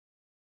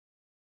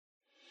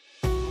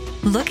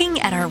Looking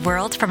at our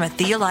world from a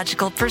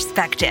theological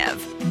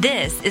perspective.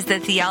 This is the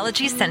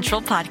Theology Central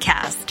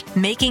Podcast,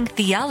 making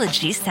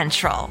theology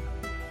central.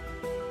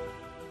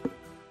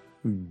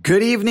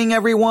 Good evening,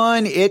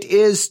 everyone. It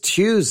is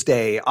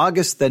Tuesday,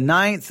 August the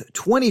 9th,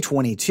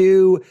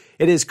 2022.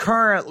 It is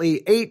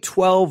currently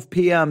 8:12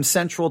 p.m.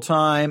 Central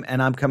Time,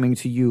 and I'm coming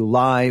to you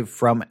live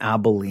from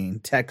Abilene,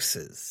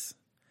 Texas.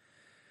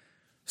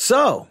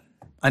 So,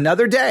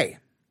 another day.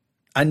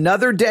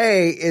 Another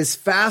day is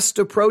fast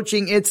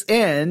approaching its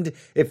end.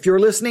 If you're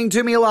listening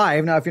to me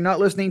live, now if you're not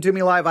listening to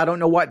me live, I don't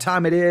know what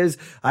time it is.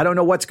 I don't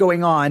know what's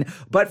going on.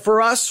 But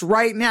for us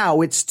right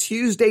now, it's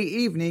Tuesday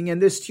evening,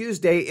 and this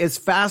Tuesday is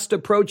fast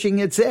approaching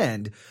its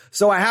end.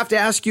 So I have to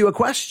ask you a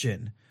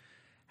question.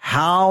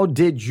 How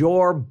did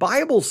your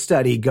Bible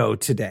study go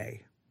today?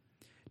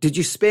 Did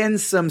you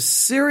spend some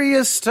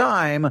serious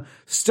time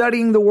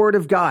studying the Word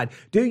of God?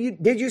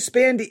 Did you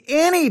spend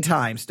any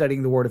time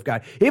studying the Word of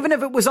God? Even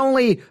if it was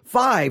only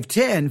 5,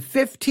 10,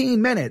 15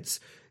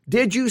 minutes,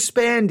 did you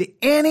spend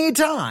any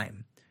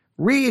time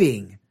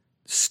reading,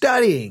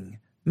 studying,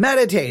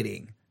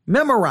 meditating,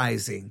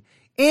 memorizing,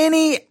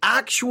 any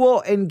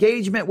actual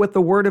engagement with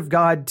the Word of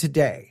God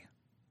today?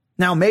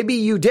 Now, maybe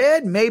you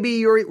did. Maybe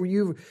you're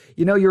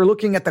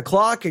looking at the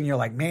clock and you're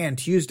like, man,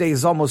 Tuesday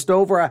is almost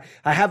over.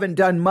 I haven't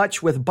done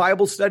much with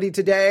Bible study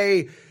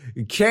today.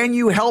 Can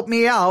you help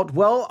me out?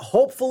 Well,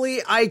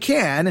 hopefully I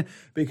can,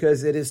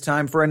 because it is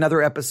time for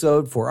another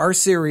episode for our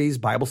series,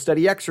 Bible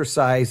Study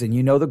Exercise. And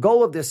you know, the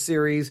goal of this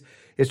series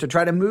is to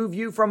try to move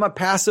you from a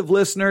passive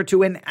listener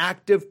to an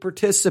active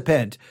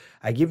participant.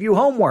 I give you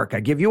homework. I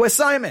give you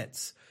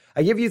assignments.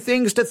 I give you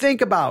things to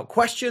think about,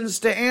 questions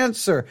to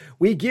answer.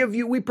 We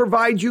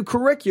provide you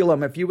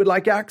curriculum if you would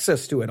like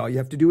access to it. All you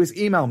have to do is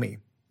email me.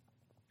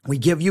 We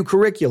give you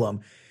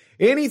curriculum.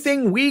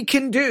 Anything we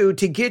can do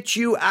to get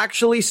you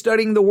actually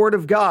studying the Word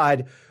of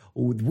God,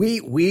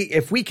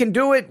 if we can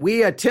do it,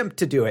 we attempt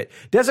to do it.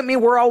 Doesn't mean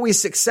we're always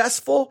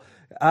successful.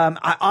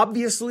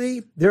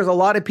 Obviously, there's a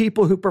lot of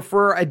people who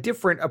prefer a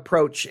different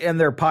approach in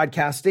their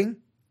podcasting.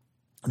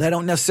 They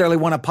don't necessarily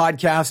want a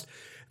podcast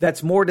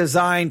that's more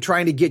designed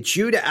trying to get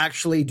you to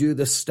actually do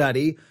the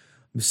study.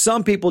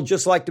 Some people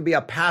just like to be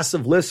a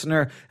passive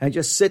listener and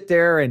just sit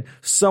there and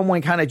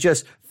someone kind of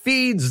just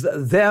feeds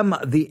them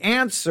the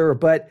answer.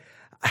 But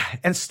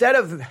instead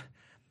of,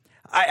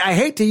 I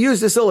hate to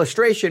use this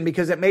illustration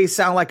because it may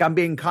sound like I'm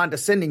being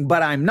condescending,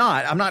 but I'm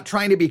not. I'm not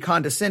trying to be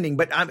condescending,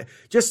 but I'm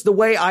just the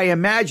way I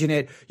imagine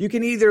it. You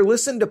can either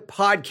listen to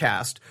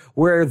podcast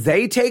where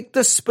they take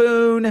the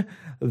spoon,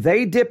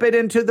 they dip it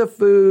into the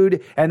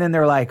food, and then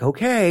they're like,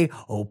 okay,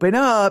 open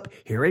up,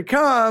 here it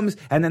comes.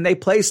 And then they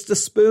place the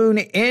spoon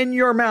in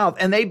your mouth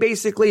and they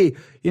basically,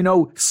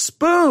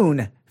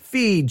 spoon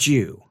feed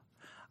you.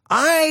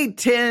 I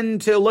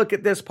tend to look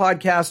at this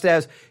podcast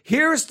as,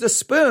 here's the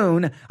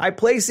spoon, I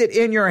place it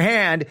in your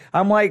hand.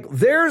 I'm like,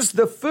 there's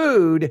the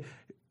food,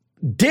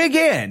 dig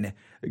in.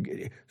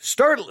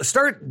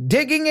 Start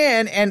digging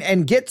in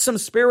and get some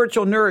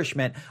spiritual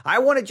nourishment. I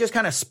want to just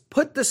kind of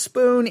put the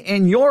spoon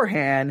in your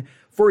hand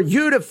for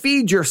you to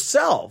feed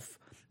yourself,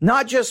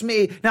 not just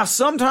me. Now,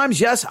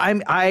 sometimes, yes,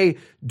 I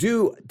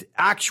do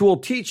actual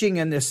teaching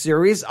in this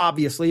series.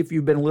 Obviously, if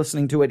you've been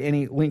listening to it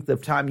any length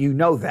of time, you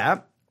know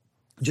that.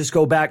 Just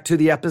go back to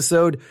the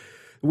episode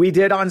we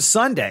did on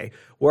Sunday,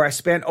 where I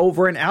spent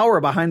over an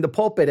hour behind the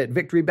pulpit at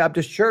Victory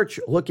Baptist Church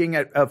looking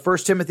at 1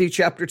 Timothy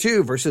chapter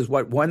 2, verses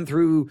 1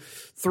 through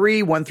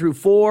 3, 1 through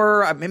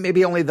 4,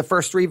 maybe only the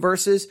first 3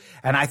 verses.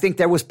 And I think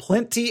there was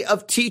plenty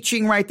of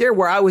teaching right there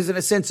where I was, in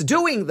a sense,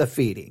 doing the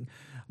feeding.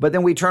 But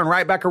then we turn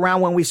right back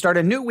around when we start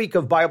a new week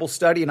of Bible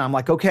study, and I'm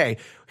like, okay,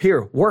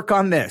 here, work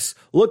on this.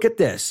 Look at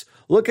this.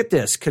 Look at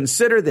this.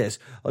 Consider this.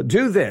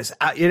 Do this.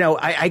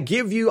 I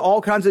give you all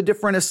kinds of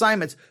different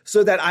assignments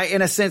so that I,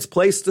 in a sense,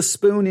 place the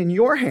spoon in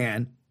your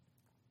hand,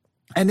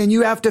 and then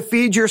you have to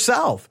feed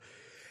yourself.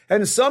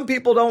 And some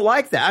people don't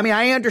like that. I mean,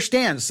 I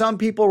understand. Some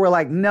people were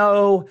like,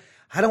 no,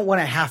 I don't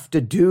want to have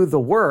to do the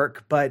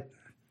work. But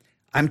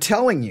I'm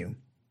telling you,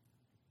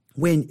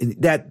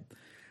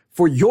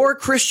 for your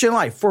Christian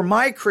life, for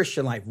my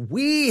Christian life,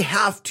 we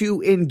have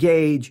to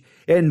engage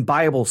in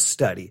Bible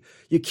study.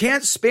 You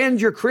can't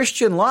spend your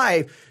Christian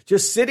life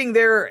just sitting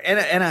there,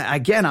 and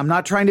again, I'm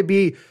not trying to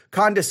be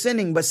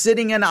condescending, but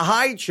sitting in a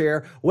high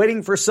chair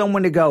waiting for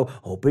someone to go,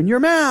 open your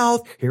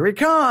mouth, here it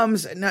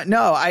comes.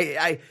 No,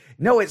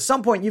 at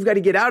some point you've got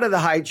to get out of the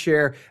high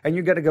chair and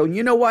you've got to go,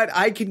 you know what?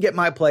 I can get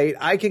my plate,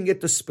 I can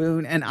get the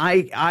spoon, and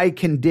I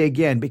can dig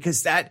in,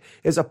 because that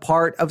is a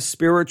part of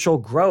spiritual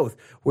growth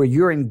where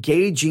you're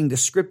engaging the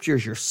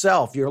scriptures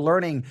yourself. You're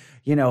learning,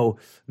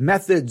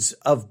 methods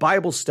of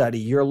Bible study.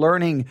 You're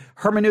learning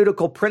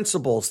hermeneutical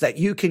principles that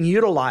you can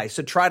utilize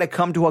to try to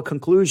come to a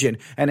conclusion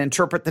and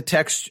interpret the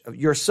text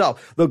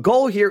yourself. The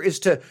goal here is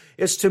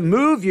to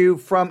move you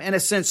from, in a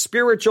sense,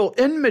 spiritual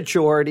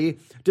immaturity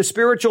to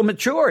spiritual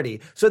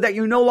maturity, so that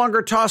you no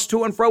longer toss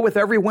to and fro with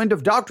every wind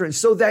of doctrine,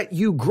 so that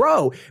you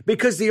grow.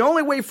 Because the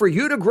only way for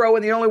you to grow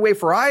and the only way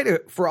for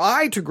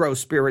I to grow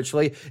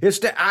spiritually is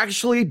to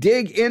actually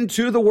dig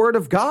into the Word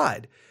of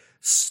God.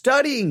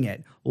 studying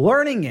it,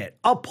 learning it,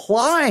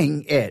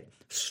 applying it,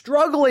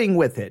 struggling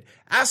with it,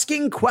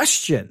 asking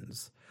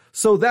questions.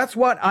 So that's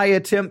what I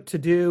attempt to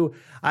do.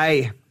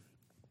 I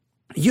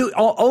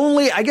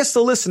guess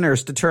the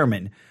listeners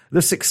determine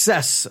the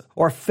success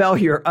or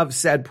failure of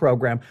said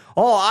program.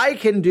 All I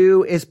can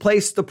do is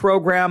place the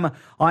program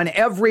on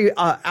every,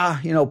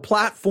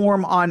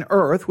 platform on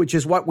earth, which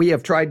is what we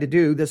have tried to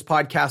do. This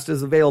podcast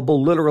is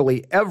available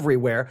literally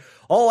everywhere.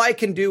 All I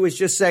can do is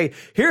just say,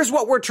 here's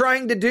what we're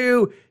trying to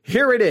do.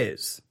 Here it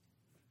is.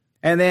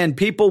 And then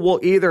people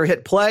will either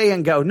hit play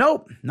and go,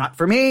 nope, not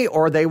for me.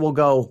 Or they will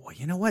go, well,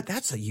 you know what?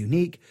 That's a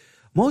unique,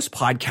 most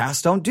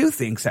podcasts don't do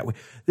things that way.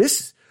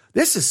 This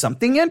is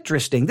something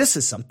interesting. This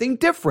is something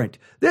different.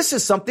 This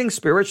is something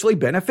spiritually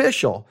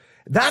beneficial.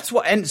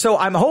 And so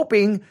I'm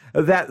hoping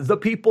that the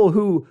people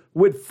who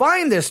would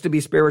find this to be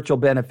spiritual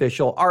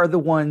beneficial are the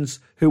ones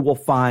who will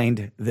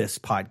find this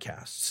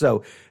podcast.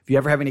 So if you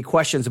ever have any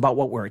questions about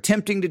what we're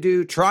attempting to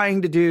do,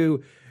 trying to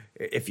do,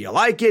 if you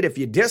like it, if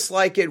you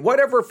dislike it,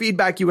 whatever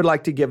feedback you would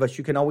like to give us,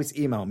 you can always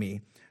email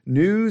me,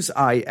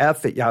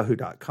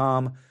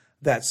 newsif@yahoo.com.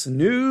 That's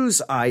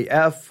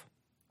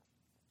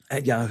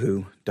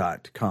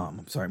newsif@yahoo.com.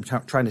 I'm sorry, I'm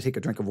trying to take a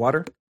drink of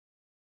water.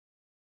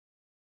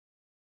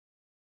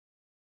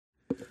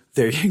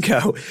 There you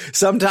go.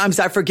 Sometimes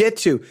I forget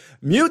to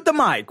mute the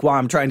mic while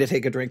I'm trying to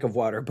take a drink of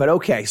water. But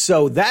okay,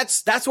 so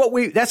that's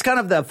kind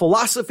of the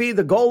philosophy,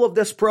 the goal of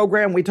this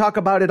program. We talk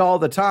about it all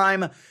the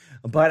time,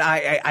 but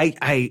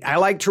I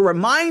like to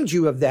remind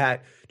you of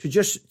that, to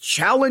just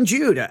challenge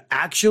you to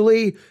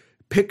actually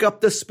pick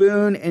up the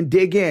spoon and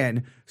dig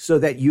in so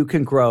that you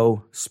can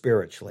grow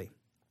spiritually.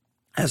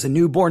 As a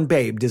newborn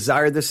babe,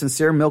 desire the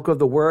sincere milk of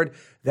the word,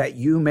 that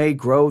you may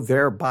grow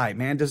thereby.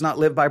 Man does not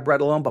live by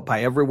bread alone, but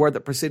by every word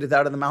that proceedeth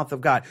out of the mouth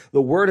of God.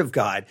 The word of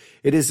God,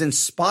 it is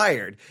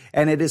inspired,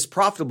 and it is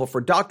profitable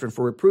for doctrine,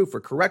 for reproof, for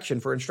correction,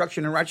 for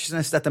instruction in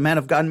righteousness, that the man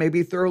of God may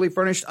be thoroughly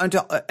furnished unto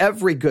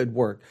every good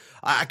work.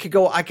 I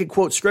could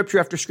quote scripture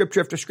after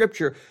scripture after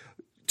scripture,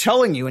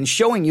 telling you and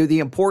showing you the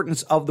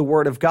importance of the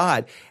word of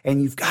God.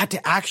 And you've got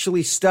to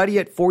actually study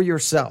it for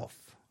yourself.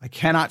 I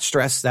cannot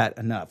stress that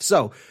enough.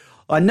 So,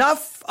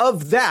 enough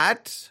of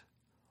that.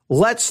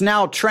 Let's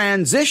now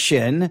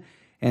transition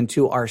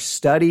into our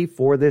study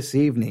for this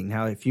evening.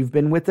 Now, if you've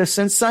been with us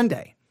since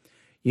Sunday,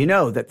 you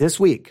know that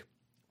this week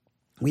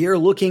we are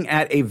looking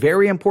at a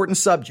very important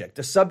subject.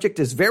 The subject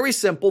is very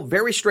simple,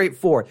 very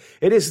straightforward.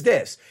 It is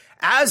this: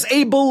 as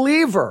a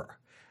believer,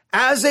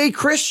 as a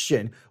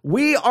Christian,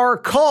 we are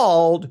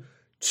called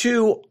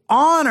to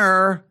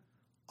honor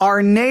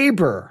our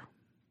neighbor.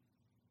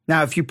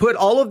 Now, if you put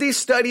all of these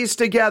studies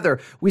together,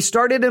 we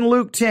started in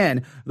Luke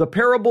 10, the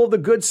parable of the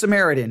Good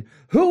Samaritan.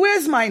 Who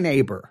is my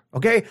neighbor?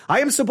 Okay,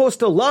 I am supposed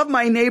to love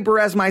my neighbor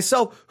as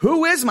myself.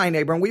 Who is my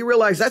neighbor? And we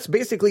realize that's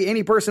basically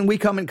any person we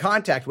come in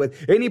contact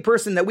with, any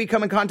person that we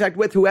come in contact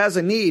with who has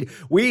a need.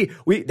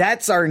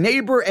 That's our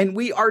neighbor, and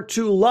we are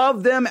to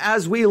love them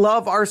as we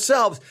love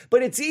ourselves.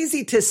 But it's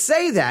easy to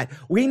say that.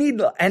 We need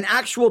an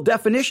actual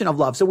definition of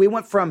love. So we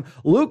went from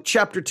Luke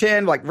chapter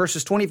 10, like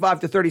verses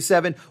 25 to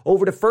 37,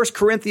 over to 1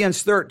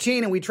 Corinthians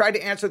 13, and we tried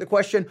to answer the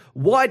question,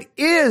 what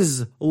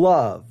is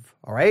love?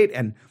 All right,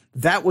 and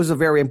that was a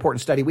very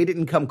important study. We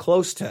didn't come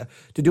close to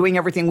doing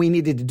everything we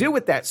needed to do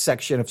with that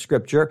section of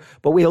scripture,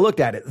 but we looked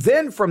at it.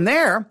 Then from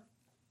there,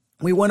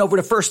 we went over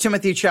to 1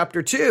 Timothy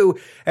chapter 2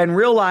 and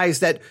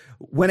realized that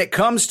when it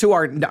comes to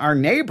our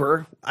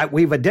neighbor,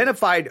 we've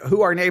identified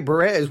who our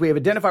neighbor is. We have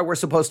identified we're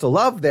supposed to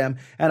love them.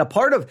 And a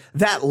part of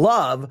that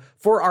love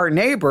for our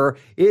neighbor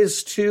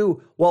is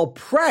to,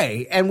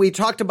 pray. And we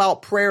talked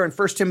about prayer in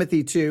 1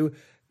 Timothy 2,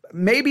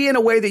 maybe in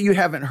a way that you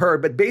haven't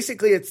heard, but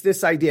basically it's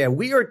this idea.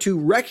 We are to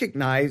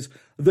recognize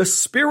the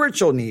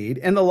spiritual need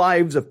in the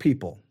lives of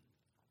people.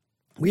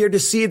 We are to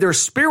see their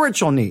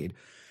spiritual need,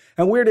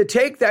 and we're to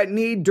take that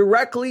need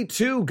directly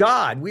to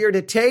God. We are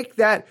to take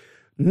that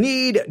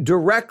need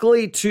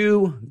directly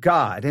to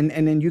God. And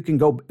then you can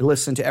go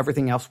listen to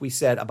everything else we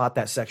said about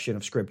that section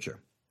of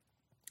scripture.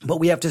 But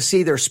we have to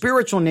see their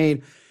spiritual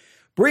need,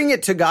 bring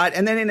it to God,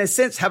 and then in a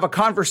sense have a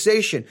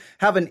conversation,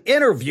 have an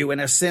interview in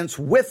a sense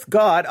with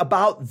God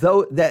about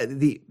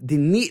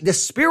the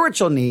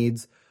spiritual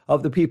needs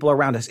of the people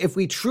around us. If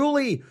we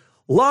truly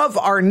love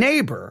our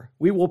neighbor,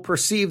 we will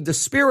perceive the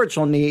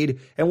spiritual need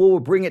and we will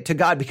bring it to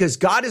God, because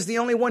God is the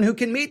only one who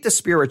can meet the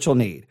spiritual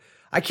need.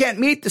 I can't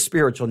meet the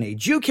spiritual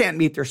need. You can't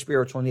meet their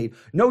spiritual need.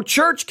 No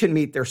church can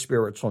meet their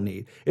spiritual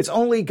need. It's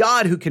only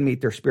God who can meet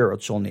their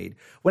spiritual need.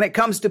 When it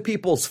comes to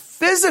people's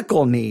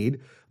physical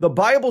need, the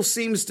Bible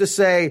seems to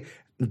say,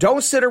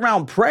 don't sit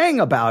around praying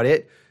about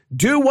it.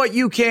 Do what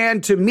you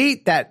can to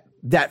meet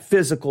that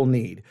physical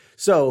need.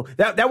 So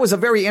that was a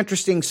very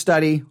interesting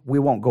study. We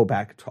won't go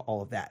back to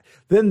all of that.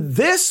 Then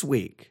this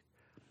week,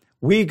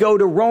 we go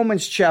to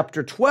Romans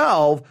chapter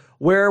 12,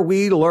 where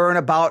we learn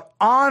about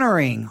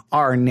honoring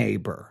our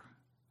neighbor,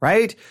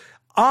 right?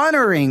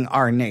 Honoring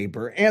our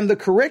neighbor. And the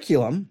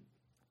curriculum,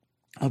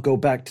 I'll go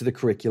back to the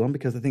curriculum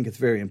because I think it's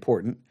very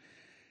important.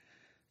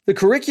 The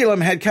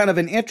curriculum had kind of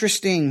an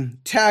interesting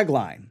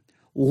tagline: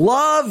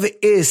 love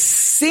is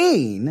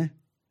seen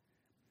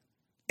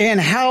in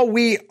how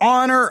we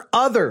honor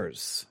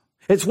others.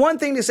 It's one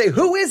thing to say,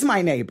 who is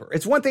my neighbor?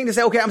 It's one thing to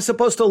say, okay, I'm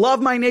supposed to love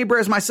my neighbor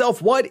as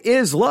myself. What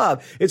is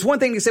love? It's one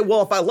thing to say,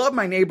 well, if I love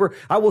my neighbor,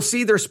 I will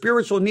see their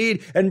spiritual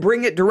need and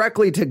bring it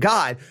directly to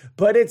God.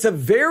 But it's a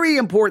very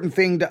important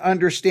thing to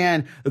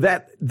understand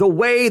that the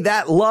way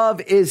that love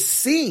is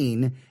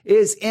seen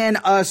is in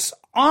us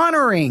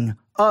honoring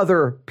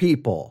other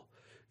people.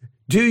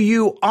 Do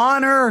you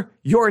honor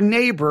your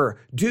neighbor?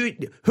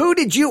 Who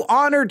did you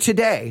honor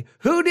today?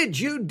 Who did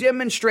you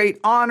demonstrate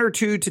honor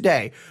to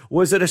today?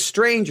 Was it a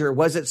stranger?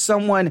 Was it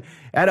someone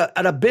at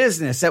a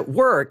business, at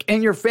work,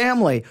 in your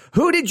family?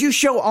 Who did you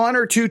show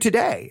honor to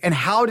today?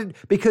 And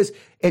because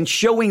in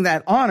showing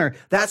that honor,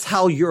 that's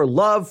how your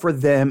love for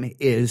them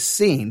is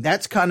seen.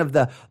 That's kind of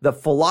the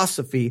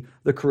philosophy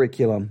the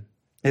curriculum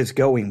is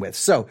going with.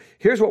 So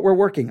here's what we're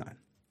working on.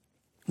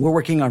 We're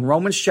working on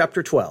Romans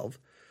chapter 12.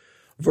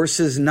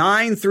 Verses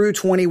 9 through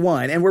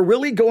 21. And we're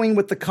really going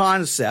with the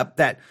concept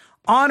that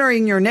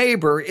honoring your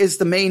neighbor is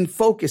the main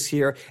focus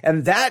here.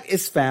 And that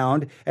is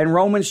found in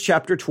Romans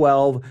chapter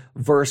 12,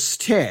 verse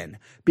 10.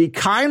 Be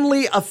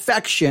kindly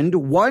affectioned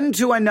one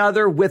to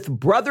another with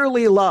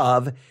brotherly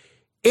love,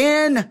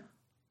 in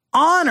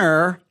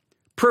honor,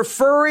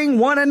 preferring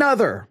one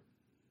another.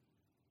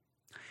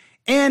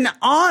 In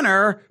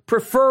honor,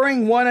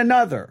 preferring one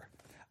another.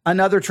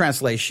 Another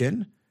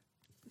translation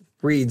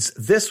reads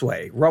this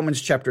way,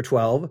 Romans chapter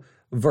 12,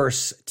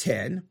 verse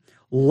 10.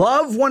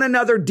 Love one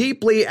another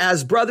deeply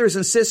as brothers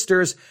and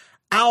sisters.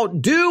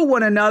 Outdo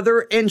one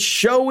another in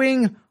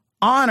showing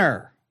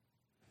honor.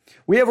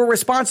 We have a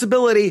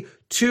responsibility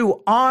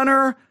to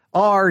honor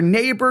our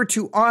neighbor,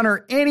 to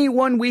honor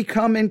anyone we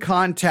come in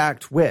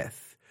contact with.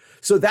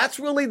 So that's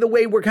really the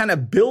way we're kind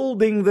of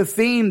building the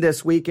theme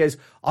this week, is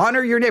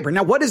honor your neighbor.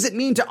 Now, what does it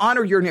mean to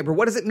honor your neighbor?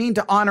 What does it mean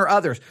to honor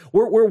others?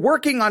 We're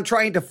working on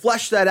trying to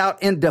flesh that out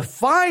and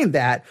define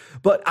that,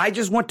 but I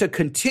just want to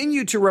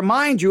continue to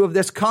remind you of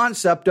this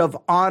concept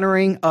of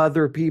honoring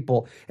other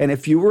people. And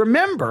if you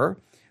remember,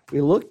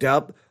 we looked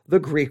up the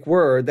Greek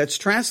word that's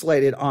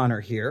translated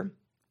honor here.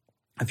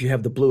 If you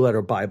have the Blue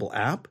Letter Bible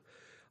app,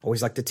 I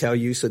always like to tell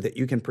you so that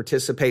you can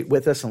participate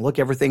with us and look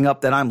everything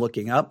up that I'm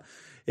looking up.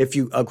 If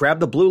you grab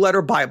the Blue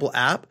Letter Bible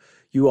app,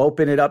 you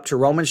open it up to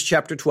Romans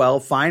chapter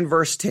 12, find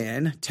verse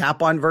 10,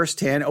 tap on verse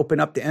 10, open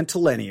up the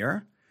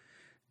interlinear,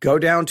 go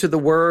down to the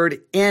word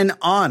in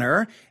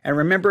honor, and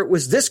remember it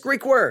was this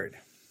Greek word.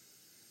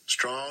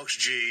 Strong's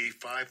G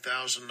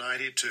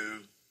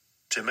 5092,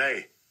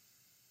 Timē.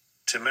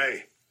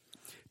 Timē.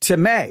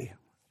 Timē.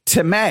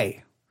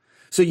 Timē.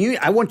 So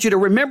I want you to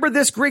remember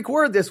this Greek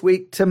word this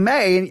week,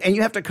 timē, and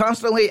you have to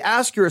constantly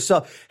ask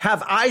yourself,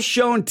 have I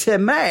shown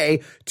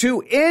timē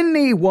to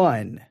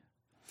anyone?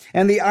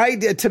 And the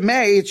idea,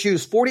 timē, it's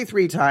used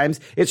 43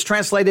 times. It's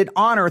translated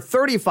honor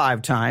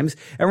 35 times.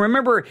 And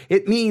remember,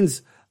 it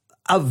means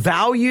a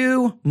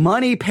value,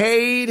 money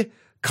paid,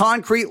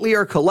 concretely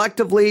or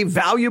collectively,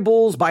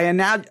 valuables, by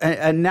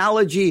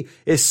analogy,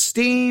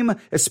 esteem,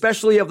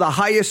 especially of the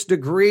highest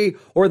degree,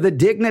 or the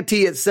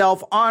dignity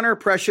itself, honor,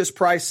 precious,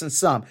 price, and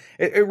sum.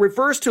 It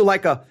refers to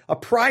like a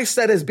price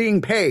that is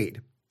being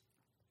paid.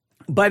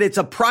 But it's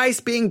a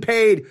price being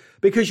paid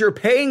because you're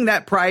paying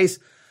that price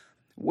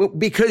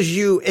because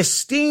you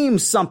esteem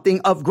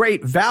something of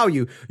great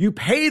value. You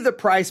pay the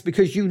price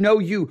because you know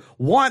you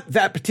want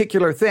that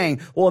particular thing.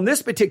 Well, in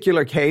this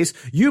particular case,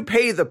 you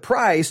pay the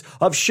price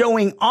of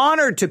showing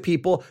honor to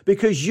people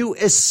because you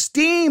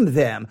esteem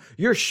them.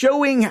 You're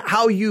showing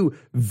how you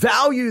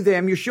value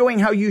them. You're showing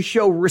how you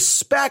show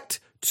respect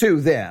to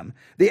them.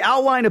 The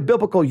outline of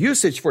biblical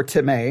usage for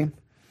timē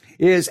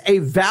is a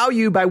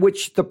value by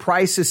which the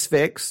price is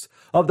fixed,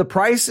 of the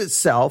price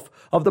itself,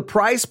 of the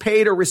price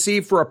paid or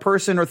received for a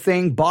person or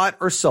thing bought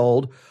or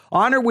sold,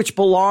 honor which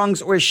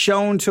belongs or is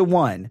shown to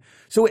one.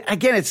 So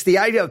again, it's the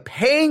idea of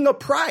paying a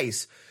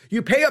price.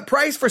 You pay a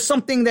price for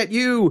something that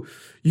you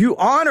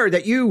honor,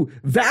 that you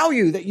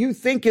value, that you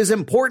think is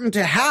important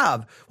to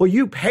have. Well,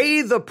 you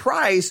pay the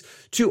price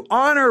to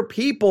honor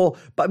people,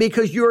 but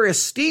because you're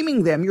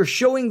esteeming them, you're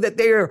showing that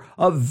they are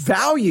of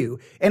value.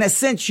 In a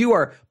sense, you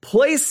are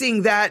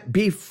placing that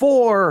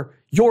before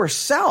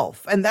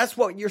yourself. And that's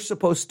what you're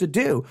supposed to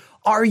do.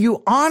 Are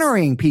you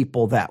honoring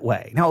people that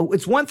way? Now,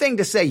 it's one thing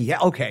to say, yeah,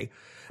 okay.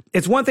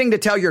 It's one thing to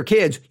tell your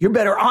kids, you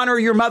better honor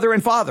your mother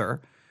and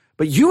father,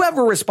 but you have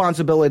a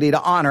responsibility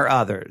to honor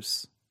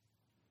others.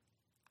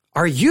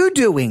 Are you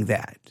doing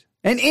that?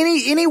 And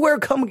anywhere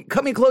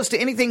coming close to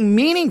anything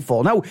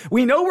meaningful? Now,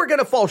 we know we're going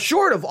to fall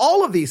short of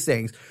all of these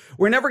things.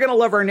 We're never going to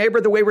love our neighbor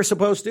the way we're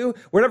supposed to.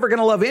 We're never going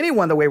to love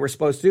anyone the way we're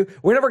supposed to.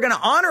 We're never going to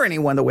honor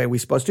anyone the way we're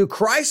supposed to.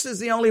 Christ is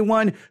the only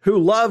one who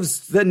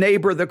loves the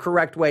neighbor the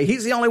correct way.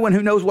 He's the only one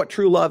who knows what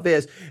true love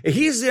is.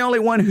 He's the only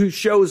one who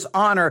shows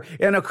honor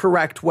in a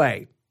correct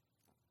way.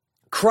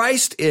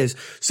 Christ is.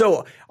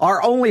 So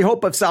our only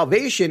hope of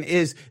salvation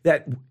is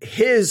that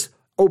his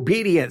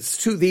obedience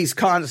to these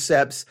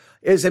concepts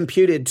is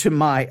imputed to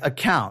my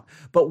account.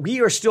 But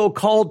we are still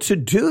called to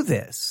do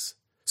this.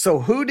 So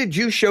who did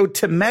you show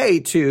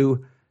timē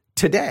to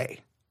today?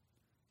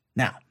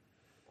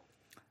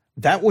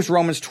 that was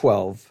Romans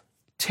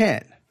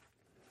 12:10.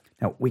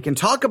 Now, we can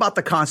talk about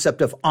the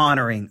concept of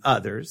honoring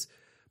others,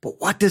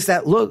 but what does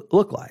that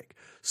look like?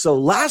 So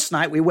last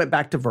night we went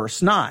back to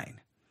verse 9.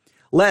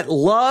 Let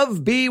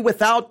love be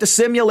without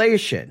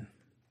dissimulation.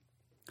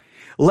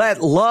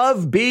 Let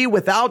love be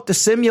without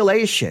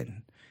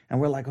dissimulation. And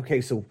we're like,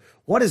 okay, so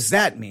what does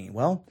that mean?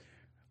 Well,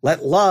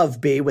 let love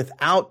be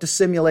without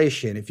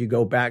dissimulation. If you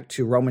go back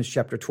to Romans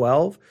chapter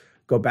 12,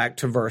 go back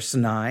to verse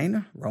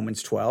 9,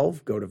 Romans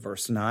 12, go to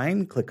verse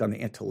 9, click on the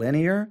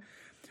interlinear.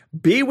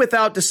 Be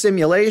without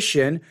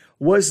dissimulation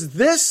was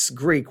this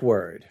Greek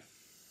word.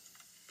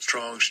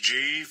 Strong's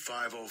G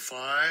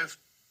 505,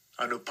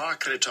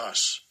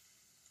 anupakritos.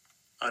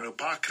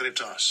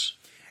 Anupakritos.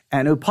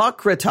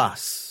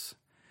 Anupakritos.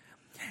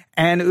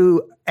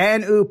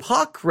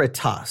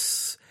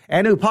 Anupakritos.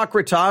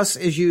 Anupakritos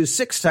is used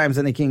 6 times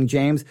in the King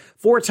James,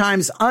 4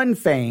 times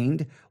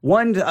unfeigned,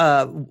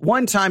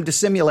 one time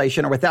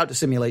dissimulation or without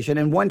dissimulation,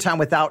 and 1 time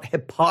without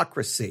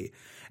hypocrisy.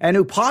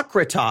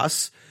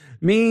 Anupakritos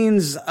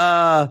means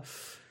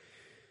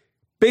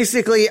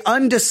basically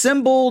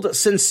undissembled,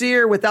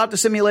 sincere, without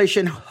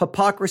dissimulation,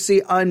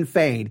 hypocrisy,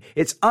 unfeigned.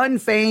 It's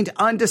unfeigned,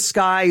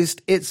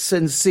 undisguised, it's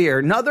sincere.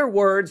 In other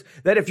words,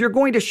 that if you're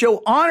going to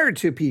show honor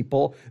to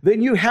people,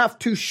 then you have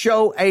to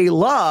show a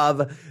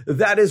love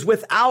that is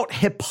without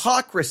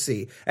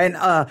hypocrisy and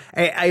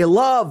a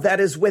love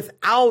that is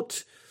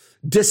without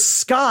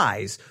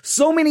disguise.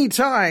 So many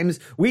times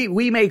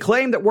we may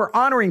claim that we're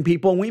honoring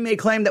people and we may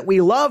claim that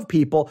we love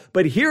people,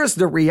 but here's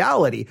the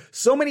reality.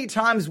 So many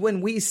times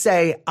when we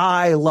say,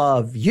 I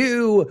love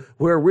you,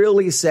 we're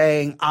really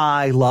saying,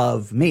 I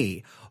love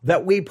me.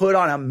 That we put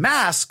on a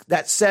mask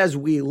that says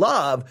we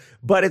love,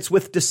 but it's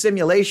with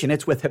dissimulation.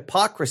 It's with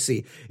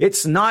hypocrisy.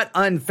 It's not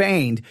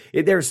unfeigned.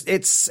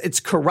 It's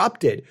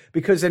corrupted,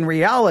 because in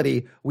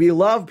reality, we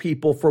love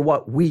people for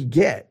what we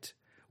get.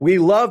 We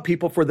love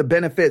people for the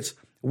benefits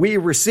we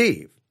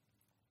receive.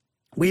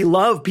 We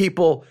love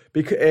people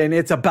because, and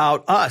it's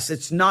about us.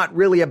 It's not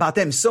really about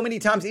them. So many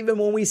times, even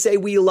when we say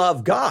we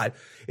love God,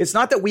 it's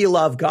not that we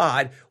love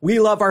God,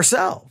 we love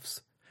ourselves.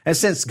 And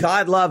since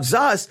God loves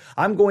us,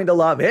 I'm going to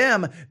love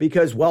him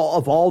because, well,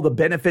 of all the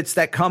benefits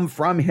that come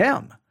from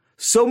him.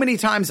 So many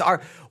times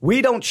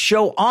we don't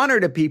show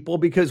honor to people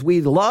because we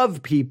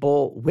love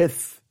people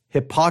with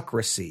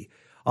hypocrisy,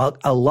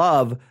 a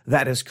love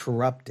that is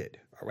corrupted.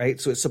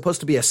 Right? So it's supposed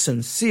to be a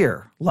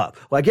sincere love.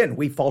 Well, again,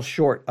 we fall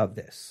short of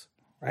this,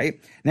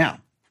 right? Now,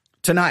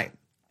 tonight,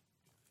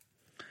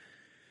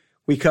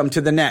 we come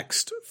to the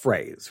next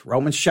phrase,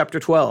 Romans chapter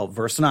 12,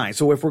 verse 9.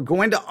 So if we're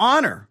going to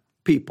honor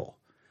people,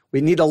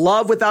 we need to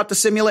love without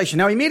dissimulation.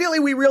 Now,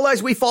 immediately we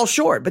realize we fall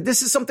short, but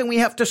this is something we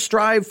have to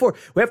strive for.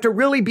 We have to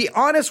really be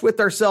honest with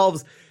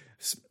ourselves.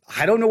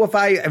 I don't know if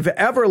I have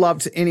ever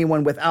loved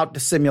anyone without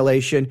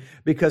dissimulation,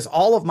 because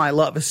all of my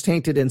love is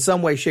tainted in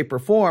some way, shape, or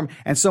form.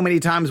 And so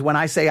many times when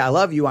I say I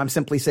love you, I'm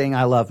simply saying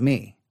I love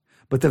me.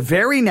 But the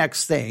very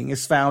next thing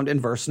is found in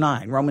verse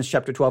 9, Romans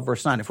chapter 12,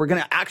 verse 9. If we're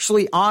going to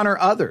actually honor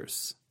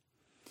others,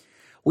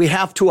 we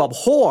have to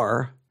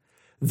abhor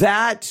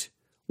that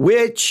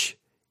which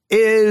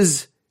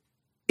is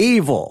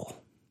evil.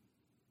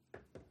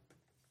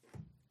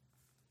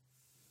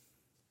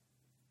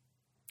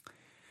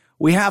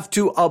 We have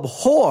to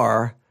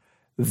abhor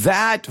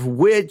that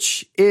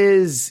which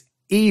is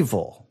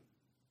evil.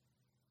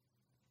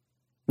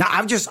 Now,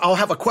 I'll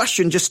have a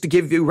question just to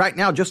give you right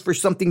now, just for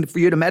something for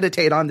you to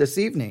meditate on this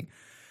evening.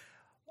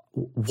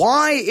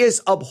 Why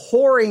is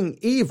abhorring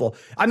evil?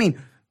 I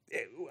mean,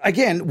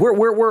 again,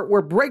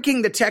 we're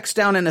breaking the text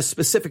down in a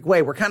specific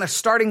way. We're kind of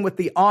starting with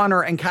the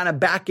honor and kind of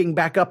backing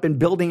back up and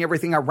building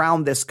everything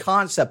around this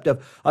concept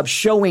of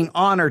showing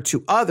honor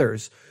to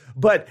others.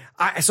 But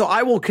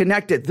I will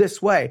connect it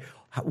this way.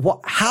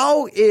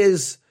 How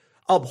is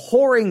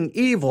abhorring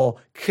evil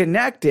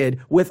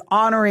connected with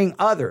honoring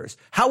others?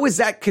 How is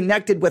that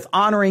connected with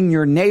honoring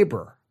your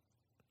neighbor?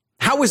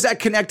 How is that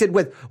connected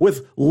with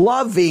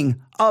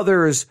loving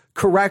others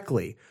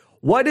correctly?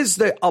 What is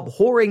the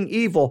abhorring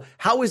evil?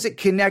 How is it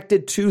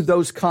connected to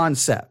those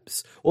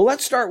concepts? Well,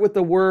 let's start with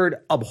the word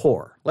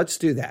abhor. Let's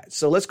do that.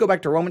 So let's go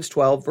back to Romans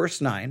 12,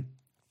 verse 9.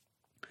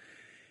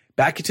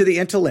 Back to the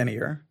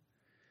interlinear.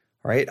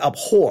 All right,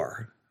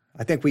 abhor.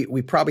 I think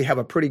we probably have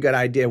a pretty good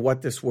idea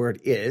what this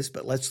word is,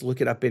 but let's look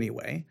it up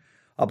anyway.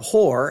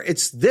 Abhor,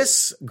 it's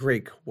this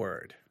Greek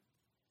word.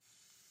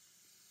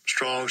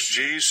 Strong's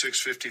G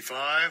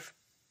 655,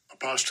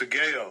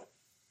 apostageo.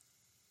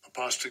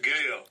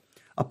 Apostageo.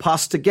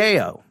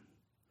 Apostageo.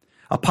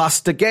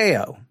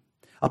 Apostageo.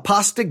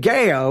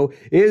 Apostageo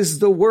is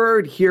the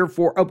word here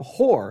for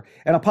abhor,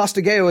 and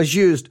apostageo is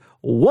used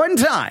one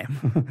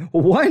time,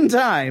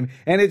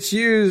 and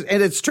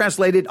it's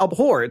translated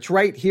abhor. It's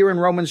right here in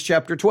Romans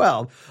chapter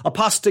 12.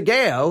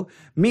 Apostageo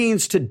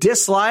means to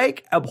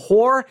dislike,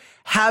 abhor,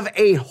 have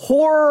a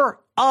horror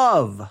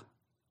of.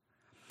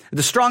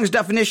 The Strong's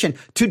definition,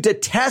 to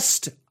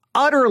detest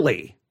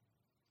utterly.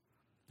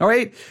 All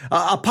right.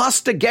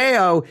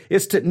 Apostageo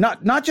is to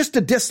not just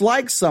to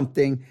dislike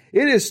something,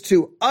 it is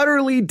to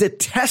utterly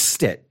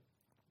detest it.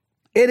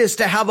 It is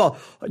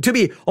to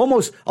be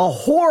almost a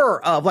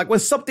horror of, like when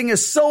something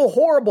is so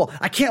horrible,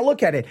 I can't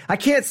look at it. I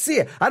can't see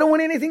it. I don't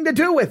want anything to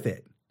do with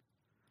it.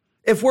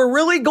 If we're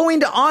really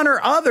going to honor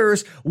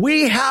others,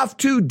 we have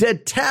to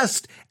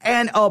detest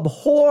and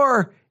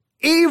abhor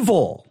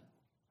evil.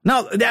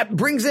 Now, that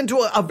brings into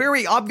a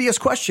very obvious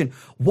question.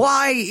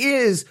 Why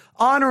is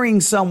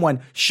honoring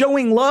someone,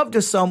 showing love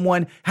to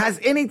someone, has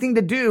anything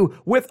to do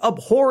with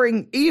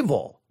abhorring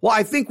evil? Well,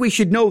 I think we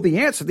should know the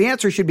answer. The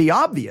answer should be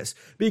obvious,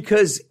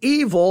 because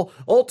evil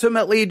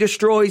ultimately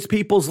destroys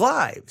people's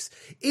lives.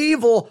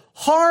 Evil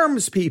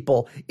harms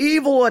people.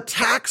 Evil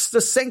attacks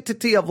the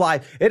sanctity of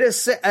life.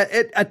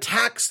 It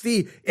attacks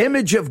the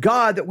image of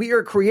God that we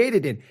are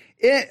created in.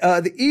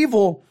 The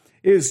evil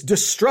is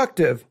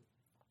destructive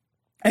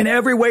in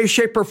every way,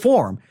 shape, or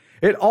form.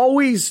 It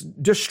always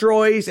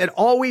destroys. It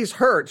always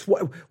hurts.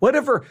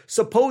 Whatever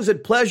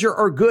supposed pleasure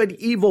or good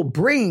evil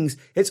brings,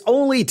 it's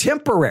only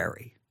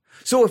temporary.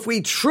 So if we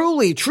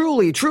truly,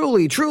 truly,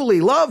 truly, truly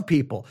love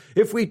people,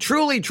 if we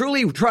truly,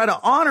 truly try to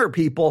honor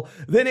people,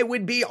 then it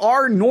would be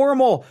our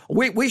normal.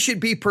 We should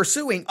be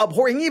pursuing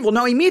abhorring evil.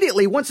 Now,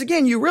 immediately, once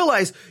again, you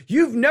realize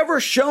you've never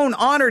shown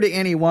honor to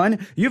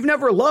anyone. You've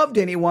never loved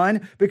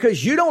anyone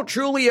because you don't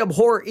truly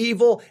abhor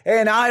evil,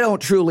 and I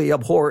don't truly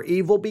abhor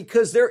evil,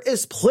 because there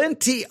is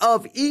plenty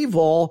of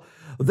evil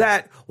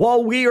that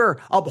while we are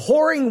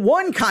abhorring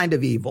one kind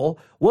of evil,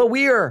 while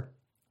we are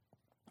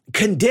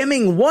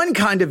condemning one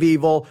kind of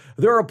evil,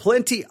 there are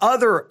plenty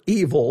other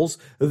evils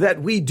that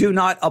we do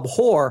not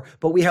abhor,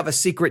 but we have a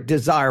secret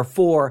desire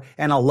for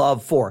and a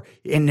love for.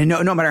 And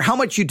no matter how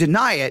much you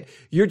deny it,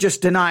 you're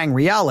just denying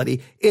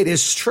reality. It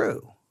is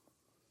true.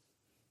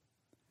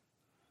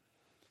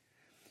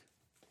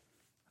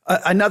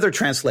 Another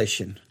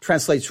translation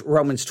translates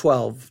Romans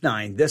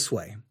 12:9 this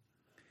way.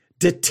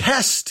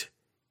 Detest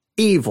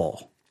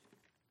evil.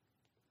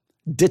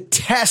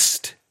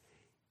 Detest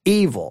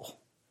evil.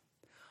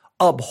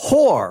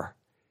 Abhor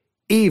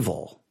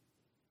evil.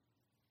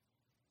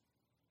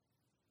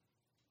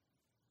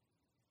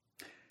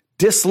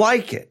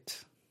 Dislike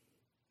it.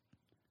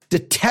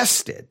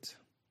 Detest it.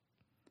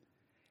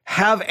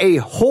 Have a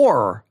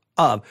horror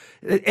of.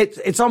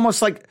 It's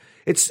almost like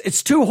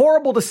it's too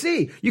horrible to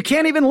see. You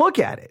can't even look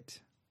at it.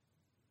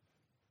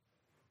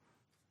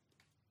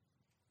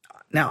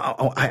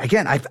 Now,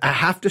 again, I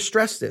have to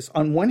stress this.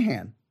 On one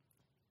hand,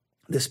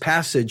 this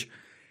passage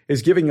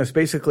is giving us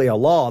basically a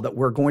law that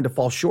we're going to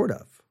fall short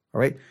of.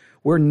 All right.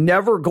 We're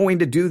never going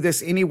to do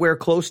this anywhere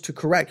close to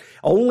correct.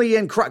 Only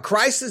in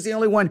Christ is the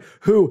only one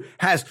who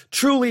has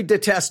truly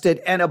detested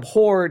and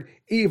abhorred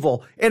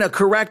evil in a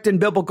correct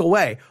and biblical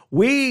way.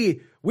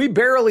 We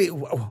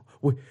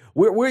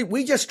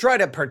just try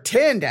to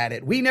pretend at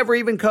it. We never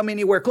even come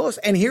anywhere close.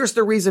 And here's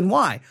the reason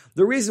why.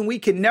 The reason we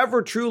can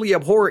never truly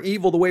abhor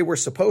evil the way we're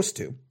supposed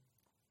to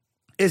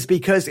is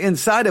because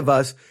inside of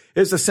us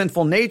is a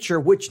sinful nature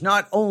which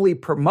not only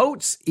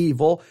promotes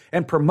evil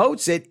and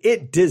promotes it,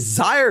 it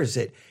desires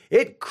it,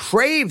 it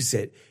craves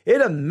it, it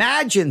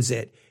imagines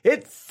it,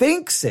 it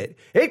thinks it,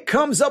 it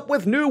comes up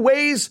with new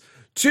ways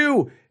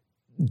to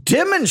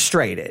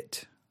demonstrate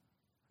it.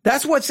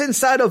 That's what's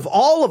inside of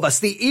all of us.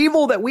 The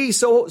evil that we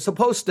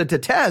supposed to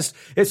detest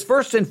is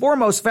first and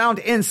foremost found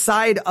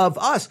inside of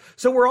us.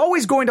 So we're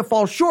always going to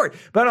fall short.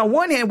 But on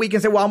one hand, we can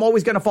say, well, I'm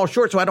always going to fall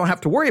short, so I don't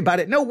have to worry about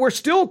it. No, we're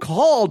still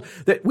called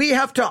that we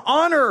have to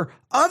honor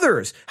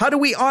others. How do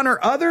we honor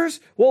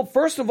others? Well,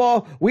 first of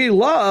all, we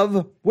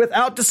love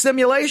without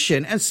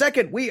dissimulation. And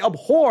second, we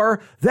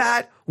abhor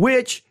that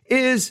which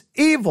is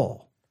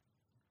evil.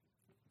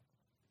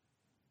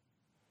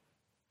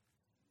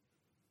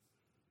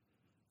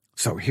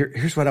 So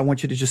here's what I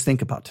want you to just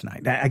think about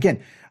tonight.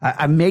 Again,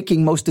 I'm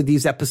making most of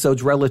these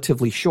episodes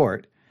relatively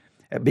short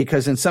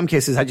because in some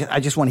cases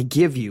I just want to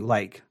give you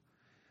I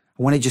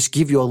want to just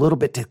give you a little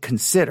bit to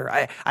consider.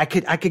 I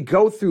could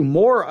go through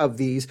more of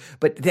these,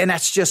 but then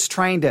that's just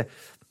trying to.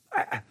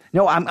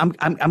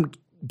 I'm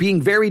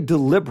being very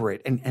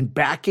deliberate and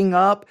backing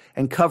up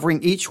and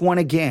covering each one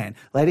again,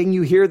 letting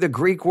you hear the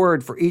Greek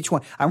word for each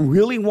one. I'm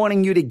really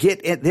wanting you to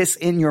get this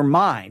in your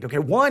mind. Okay.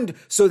 One,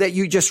 so that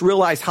you just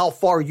realize how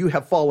far you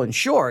have fallen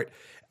short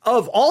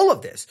of all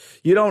of this.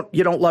 You don't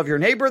love your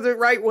neighbor the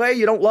right way.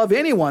 You don't love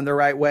anyone the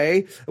right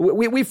way.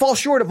 We fall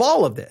short of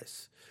all of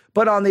this.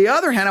 But on the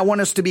other hand, I want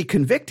us to be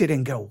convicted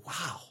and go,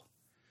 wow,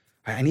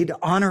 I need to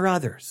honor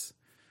others.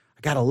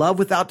 I got to love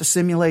without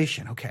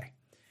dissimulation. Okay.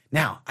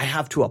 Now, I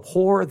have to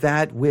abhor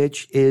that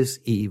which is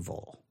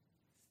evil.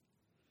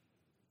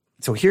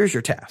 So here's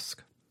your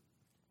task.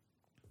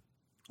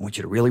 I want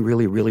you to really,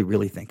 really, really,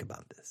 really think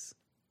about this.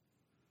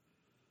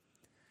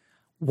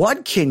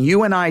 What can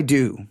you and I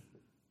do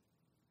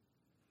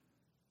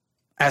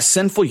as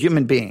sinful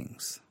human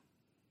beings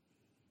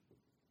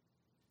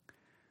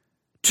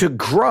to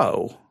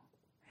grow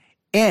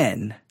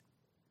in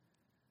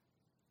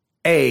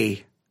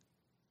a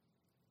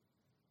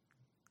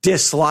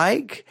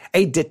dislike,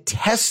 a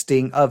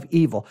detesting of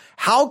evil?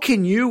 How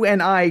can you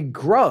and I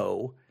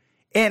grow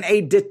in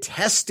a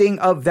detesting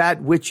of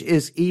that which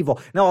is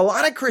evil? Now, a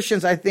lot of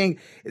Christians, I think,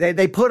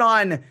 they put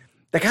on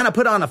They kind of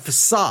put on a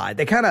facade.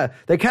 They kind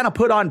of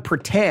put on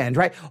pretend,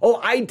 right? Oh,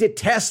 I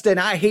detest and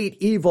I hate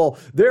evil.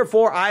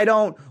 Therefore, I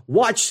don't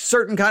watch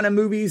certain kind of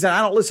movies and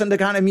I don't listen to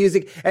kind of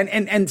music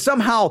and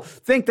somehow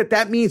think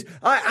that means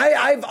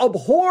I've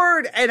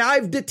abhorred and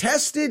I've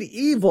detested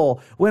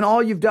evil, when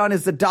all you've done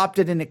is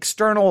adopted an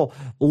external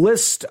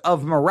list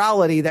of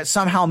morality that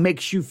somehow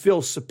makes you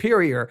feel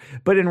superior.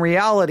 But in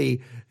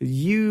reality,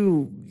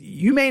 you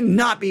may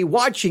not be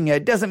watching it.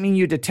 It doesn't mean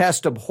you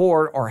detest,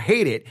 abhor, or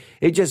hate it.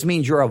 It just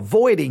means you're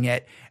avoiding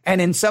it.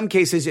 And in some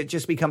cases, it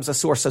just becomes a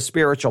source of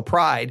spiritual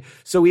pride.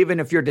 So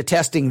even if you're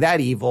detesting that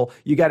evil,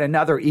 you got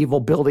another evil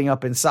building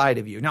up inside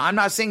of you. Now, I'm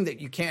not saying that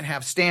you can't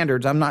have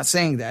standards. I'm not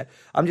saying that.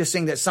 I'm just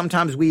saying that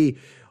sometimes we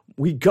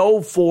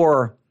go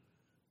for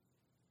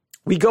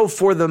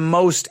the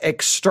most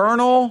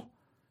external,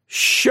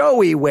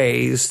 showy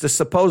ways to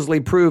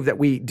supposedly prove that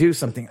we do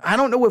something. I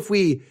don't know if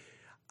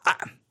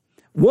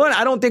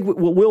I don't think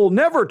we'll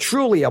never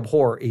truly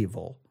abhor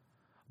evil,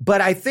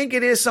 but I think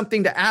it is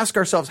something to ask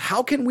ourselves,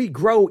 how can we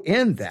grow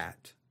in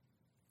that?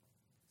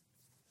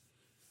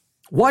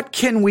 What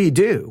can we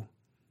do?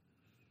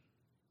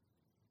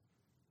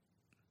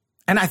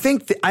 And I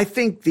think the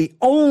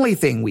only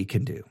thing we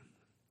can do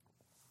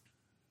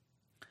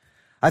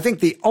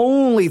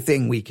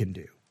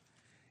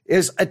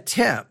is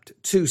attempt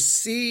to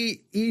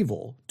see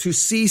evil, to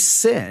see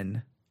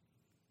sin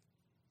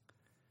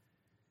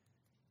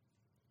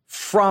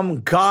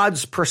from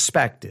God's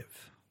perspective.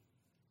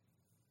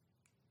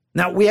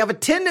 Now, we have a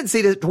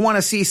tendency to want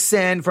to see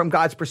sin from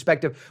God's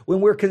perspective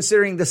when we're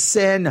considering the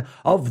sin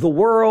of the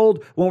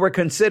world, when we're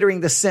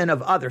considering the sin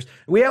of others.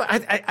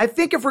 I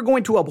think if we're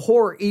going to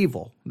abhor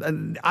evil,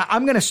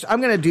 I'm going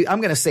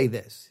to say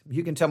this.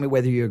 You can tell me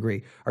whether you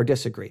agree or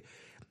disagree.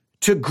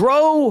 To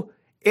grow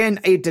in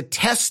a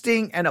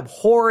detesting and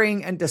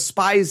abhorring and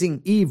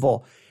despising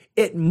evil,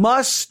 it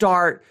must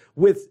start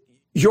with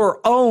your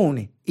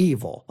own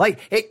evil. Like,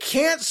 it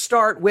can't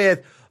start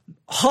with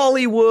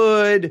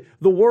Hollywood,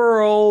 the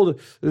world,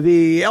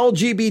 the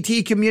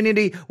LGBT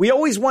community. We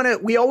always want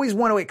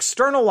to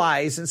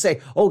externalize and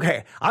say,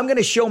 okay, I'm going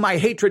to show my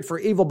hatred for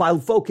evil by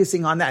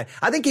focusing on that.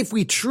 I think if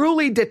we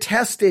truly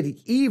detested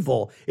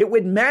evil, it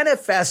would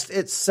manifest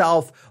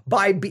itself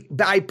by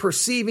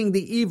perceiving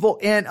the evil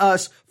in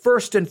us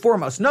first and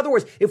foremost. In other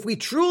words, if we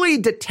truly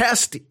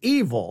detest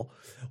evil,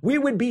 we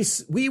would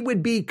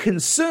be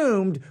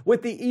consumed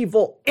with the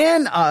evil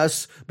in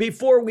us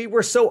before we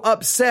were so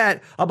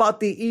upset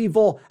about the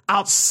evil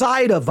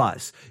outside of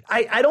us.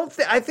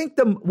 I think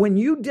when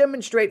you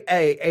demonstrate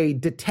a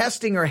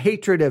detesting or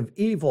hatred of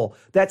evil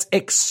that's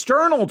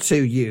external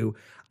to you,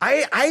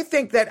 I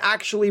think that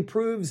actually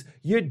proves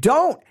you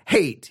don't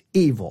hate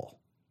evil.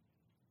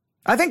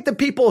 I think the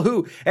people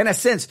who, in a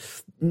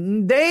sense,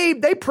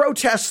 they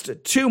protest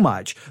too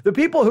much. The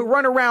people who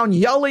run around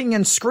yelling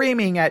and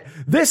screaming at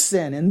this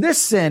sin and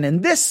this sin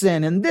and this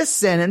sin and this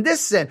sin and this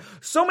sin.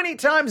 So many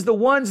times the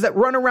ones that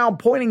run around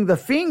pointing the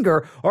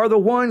finger are the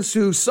ones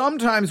who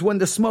sometimes, when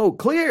the smoke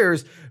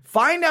clears,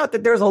 find out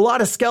that there's a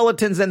lot of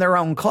skeletons in their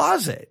own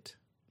closet.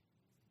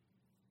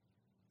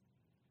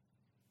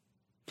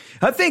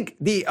 I think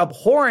the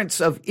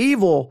abhorrence of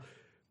evil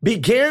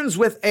begins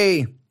with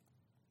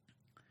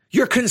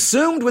you're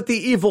consumed with the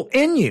evil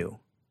in you.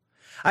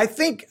 I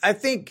think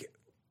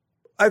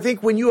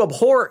when you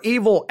abhor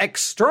evil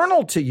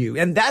external to you,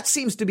 and that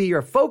seems to be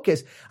your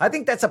focus, I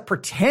think that's a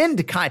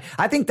pretend kind.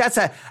 I think that's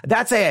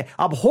a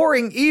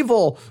abhorring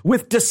evil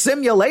with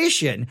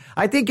dissimulation.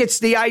 I think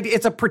it's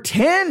a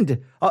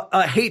pretend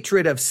a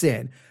hatred of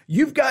sin.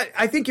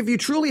 I think if you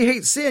truly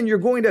hate sin, you're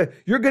going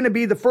to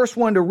be the first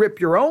one to rip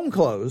your own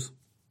clothes,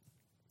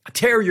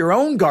 tear your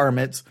own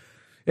garments,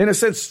 in a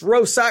sense,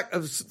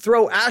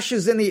 throw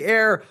ashes in the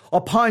air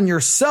upon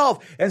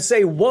yourself and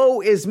say, woe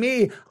is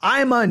me,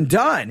 I'm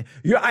undone.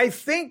 I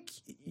think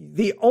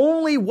the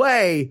only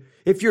way,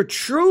 if you're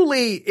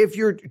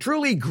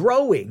truly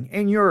growing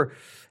in your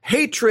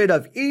hatred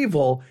of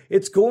evil,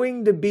 it's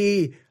going to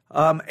be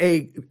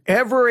a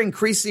ever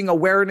increasing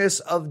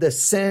awareness of the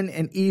sin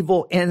and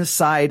evil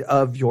inside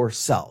of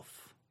yourself.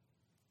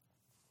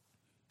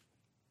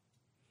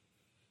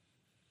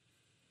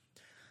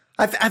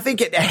 I think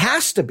it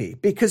has to be,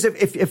 because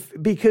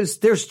because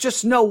there's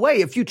just no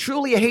way. If you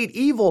truly hate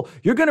evil,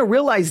 you're going to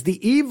realize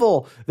the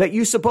evil that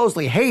you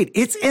supposedly hate,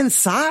 it's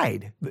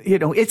inside.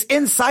 It's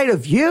inside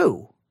of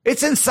you.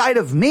 It's inside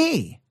of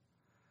me.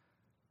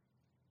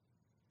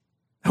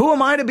 Who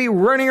am I to be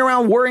running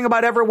around worrying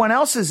about everyone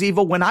else's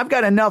evil when I've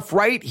got enough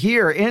right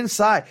here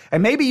inside?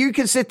 And maybe you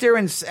can sit there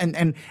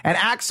and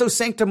act so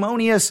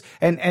sanctimonious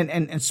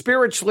and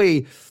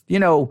spiritually,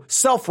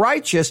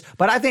 self-righteous.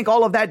 But I think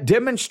all of that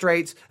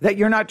demonstrates that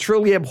you're not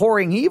truly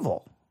abhorring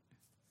evil.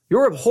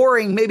 You're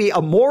abhorring maybe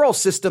a moral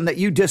system that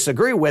you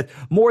disagree with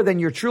more than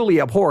you're truly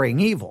abhorring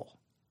evil.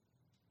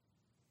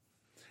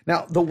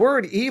 Now, the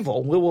word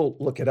evil, we'll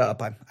look it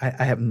up. I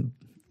haven't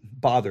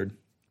bothered.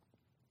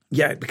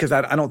 Yeah, because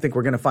I don't think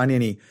we're going to find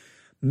any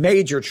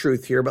major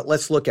truth here, but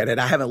let's look at it.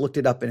 I haven't looked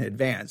it up in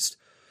advance,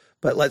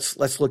 but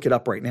let's look it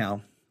up right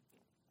now.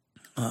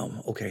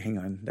 Okay, hang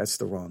on. That's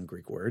the wrong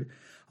Greek word.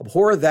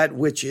 Abhor that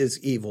which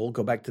is evil.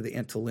 Go back to the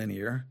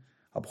interlinear.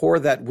 Abhor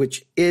that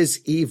which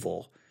is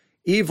evil.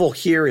 Evil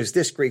here is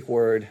this Greek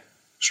word.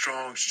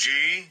 Strong's G,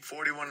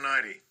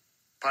 4190.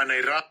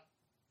 Panera.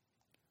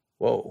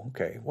 Whoa,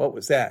 okay. What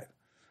was that?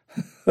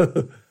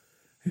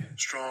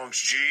 Strong's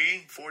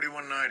G,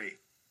 4190.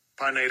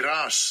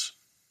 Paneras.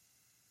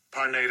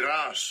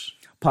 Paneras.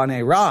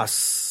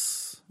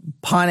 Paneros.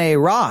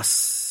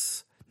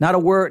 Paneros. Not a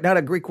word, not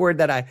a Greek word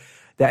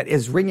that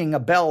is ringing a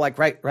bell like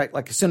right.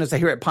 Like as soon as I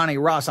hear it,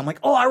 paneros, I'm like,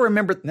 oh, I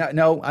remember.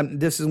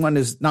 This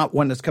is not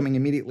one that's coming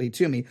immediately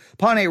to me.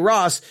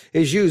 Paneros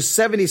is used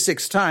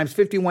 76 times.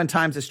 51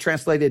 times it's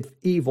translated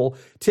evil.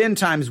 10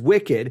 times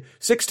wicked.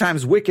 6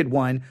 times wicked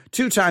one.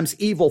 2 times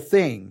evil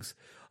things.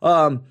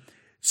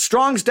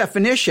 Strong's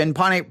definition,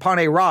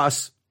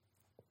 paneros,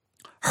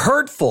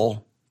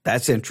 hurtful.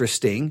 That's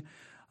interesting.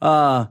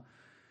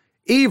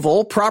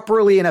 Evil,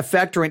 properly in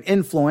effect or in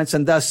influence,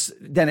 and thus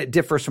then it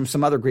differs from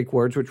some other Greek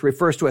words, which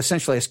refers to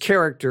essentially as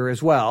character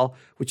as well,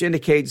 which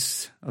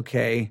indicates,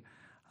 there's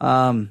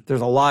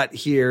a lot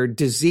here.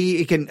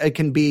 Disease, it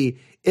can be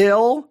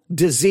ill,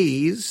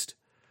 diseased,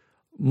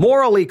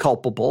 morally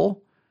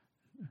culpable.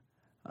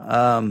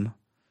 Let's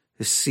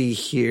see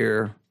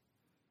here.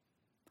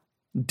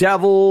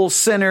 Devil,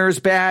 sinners,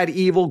 bad,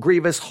 evil,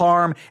 grievous,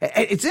 harm.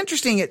 It's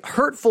interesting,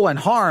 hurtful and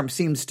harm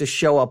seems to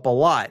show up a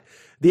lot.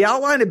 The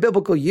outline of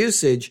biblical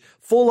usage,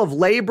 full of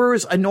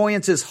labors,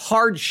 annoyances,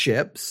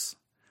 hardships,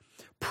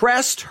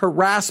 pressed,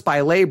 harassed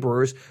by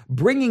laborers,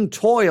 bringing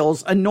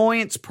toils,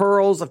 annoyance,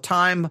 pearls of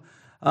time,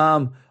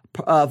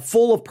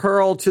 full of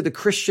pearl to the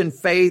Christian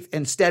faith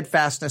and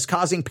steadfastness,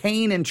 causing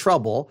pain and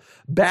trouble,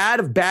 bad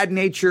of bad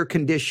nature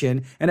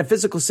condition, in a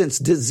physical sense,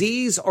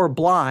 disease or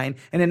blind,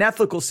 in an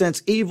ethical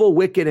sense, evil,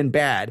 wicked, and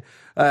bad.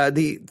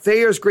 The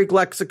Thayer's Greek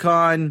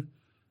lexicon,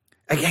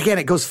 again,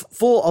 it goes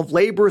full of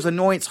labors,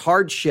 annoyance,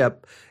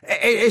 hardship.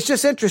 It's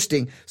just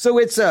interesting. So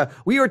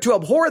we are to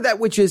abhor that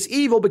which is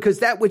evil because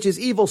that which is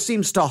evil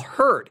seems to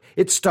hurt.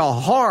 It's to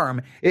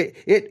harm.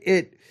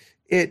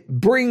 It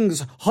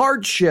brings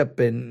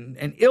hardship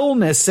and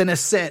illness in a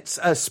sense,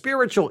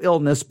 spiritual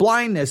illness,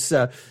 blindness,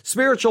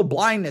 spiritual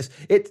blindness.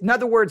 In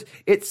other words,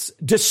 it's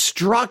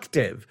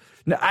destructive.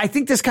 Now, I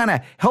think this kind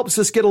of helps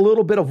us get a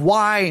little bit of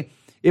why,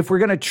 if we're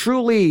going to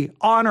truly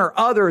honor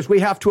others,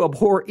 we have to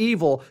abhor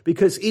evil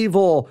because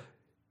evil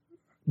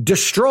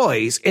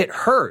destroys, it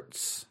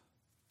hurts.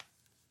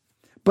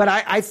 But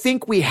I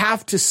think we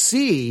have to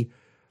see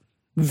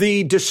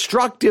the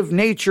destructive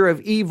nature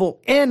of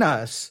evil in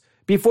us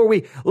before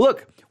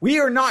we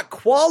are not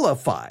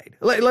qualified.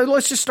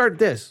 Let's just start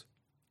this.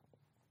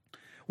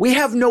 We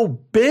have no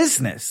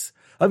business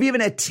of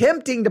even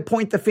attempting to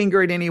point the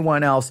finger at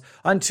anyone else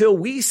until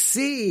we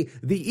see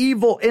the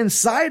evil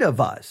inside of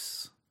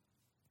us.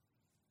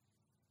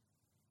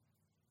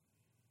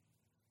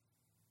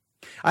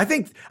 I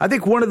think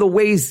one of the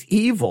ways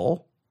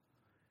evil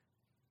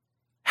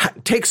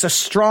takes a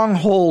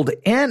stronghold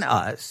in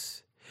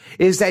us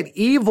is that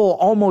evil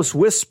almost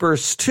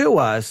whispers to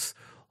us,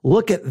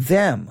 look at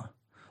them,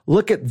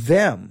 look at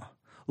them,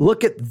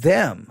 look at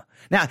them.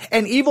 Now,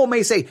 and evil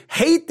may say,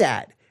 hate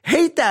that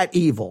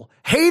evil,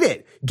 hate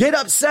it, get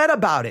upset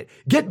about it,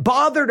 get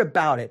bothered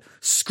about it,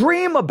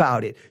 scream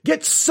about it,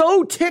 get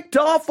so ticked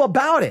off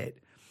about it.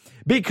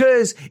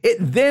 Because it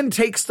then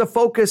takes the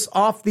focus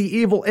off the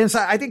evil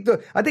inside. I think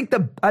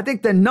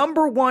the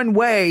number one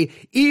way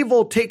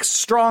evil takes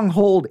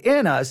stronghold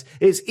in us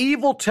is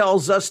evil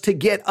tells us to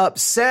get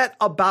upset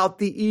about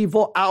the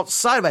evil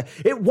outside of it.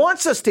 It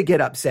wants us to get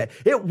upset.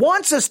 It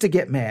wants us to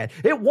get mad.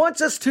 It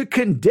wants us to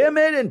condemn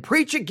it and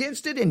preach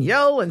against it and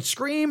yell and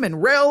scream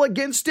and rail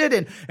against it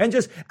and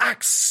just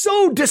act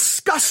so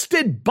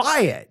disgusted by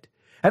it.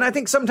 And I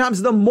think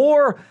sometimes the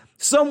more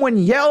someone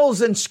yells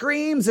and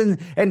screams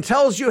and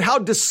tells you how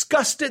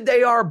disgusted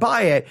they are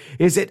by it,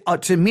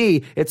 to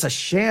me, it's a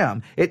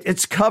sham.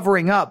 It's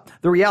covering up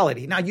the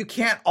reality. Now, you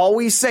can't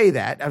always say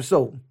that.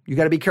 So you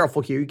got to be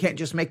careful here. You can't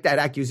just make that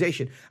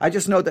accusation. I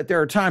just know that there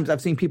are times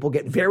I've seen people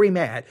get very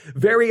mad,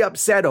 very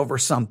upset over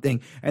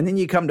something. And then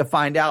you come to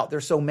find out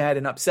they're so mad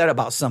and upset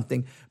about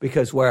something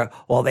because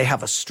they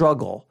have a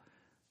struggle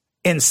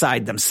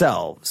inside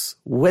themselves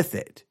with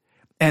it.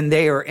 And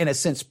they are, in a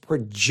sense,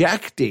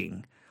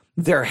 projecting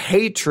their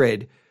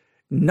hatred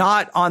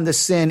not on the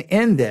sin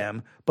in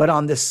them, but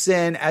on the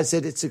sin as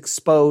it is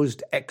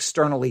exposed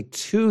externally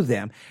to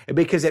them,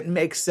 because it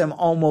makes them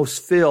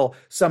almost feel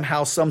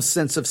somehow some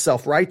sense of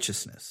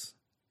self-righteousness.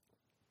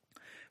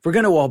 If we're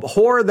going to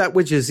abhor that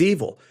which is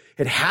evil,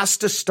 it has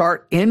to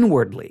start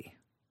inwardly.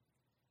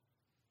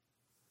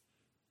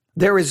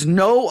 There is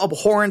no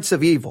abhorrence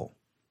of evil.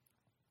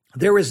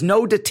 There is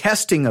no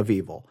detesting of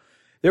evil.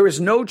 There is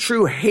no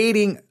true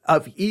hating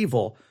of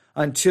evil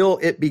until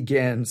it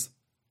begins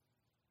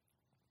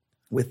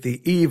with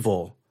the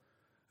evil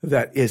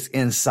that is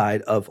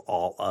inside of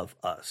all of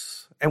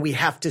us. And we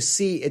have to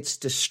see its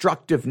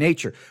destructive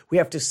nature. We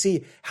have to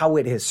see how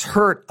it has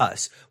hurt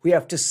us. We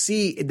have to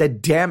see the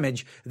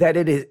damage that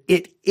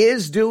it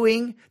is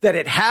doing, that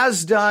it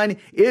has done,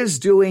 is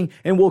doing,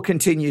 and will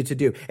continue to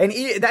do. And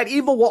that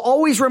evil will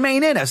always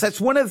remain in us.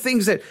 That's one of the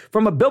things that,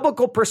 from a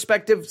biblical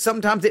perspective,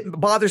 sometimes it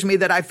bothers me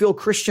that I feel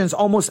Christians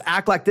almost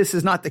act like this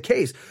is not the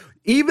case.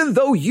 Even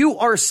though you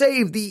are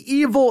saved, the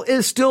evil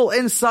is still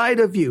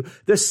inside of you.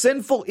 The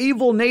sinful,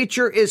 evil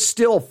nature is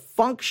still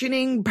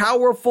functioning,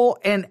 powerful,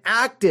 and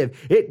active.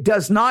 It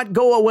does not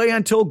go away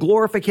until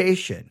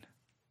glorification.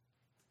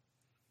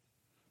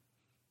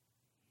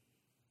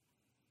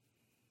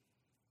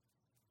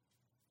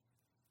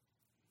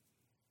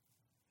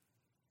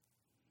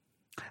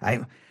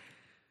 I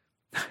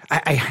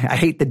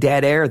hate the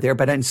dead air there,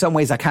 but in some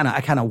ways I kind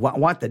of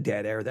want the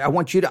dead air there. I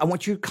want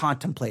you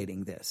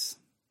contemplating this.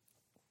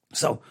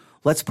 So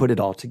let's put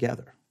it all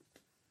together.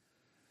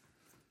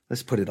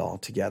 Let's put it all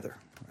together.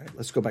 All right,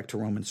 let's go back to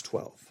Romans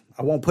 12.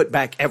 I won't put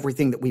back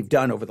everything that we've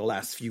done over the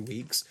last few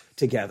weeks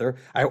together.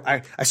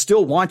 I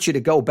still want you to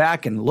go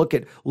back and look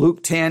at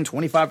Luke 10,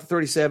 25 to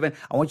 37.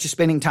 I want you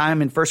spending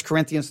time in 1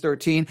 Corinthians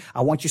 13.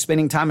 I want you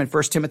spending time in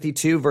 1 Timothy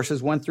 2,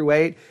 verses 1 through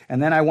 8.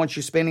 And then I want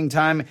you spending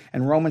time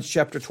in Romans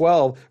chapter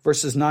 12,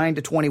 verses 9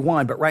 to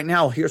 21. But right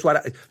now, here's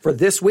for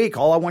this week,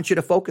 all I want you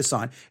to focus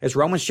on is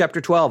Romans chapter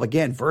 12,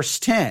 again, verse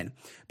 10.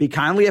 Be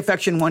kindly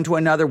affectionate one to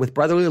another with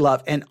brotherly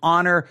love and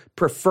honor,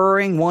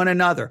 preferring one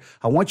another.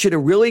 I want you to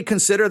really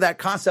consider that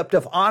concept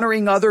of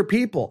honoring other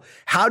people.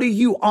 How do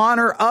you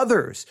honor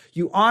others?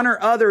 You honor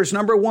others,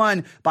 number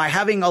one, by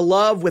having a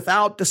love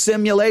without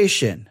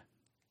dissimulation.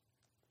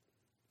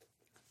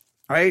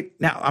 All right?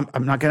 Now,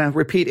 I'm not going to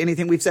repeat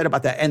anything we've said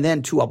about that. And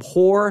then to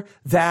abhor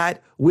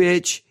that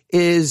which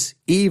is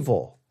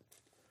evil.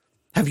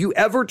 Have you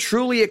ever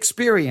truly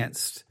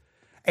experienced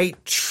a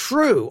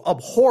true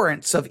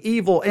abhorrence of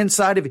evil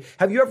inside of you?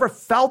 Have you ever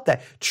felt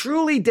that?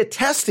 Truly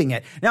detesting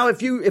it. Now,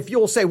 if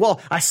you'll say, well,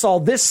 I saw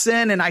this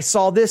sin and I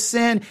saw this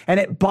sin and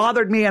it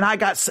bothered me and I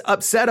got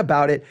upset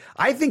about it.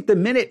 I think the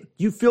minute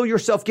you feel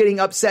yourself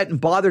getting upset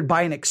and bothered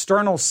by an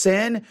external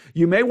sin,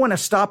 you may want to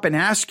stop and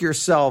ask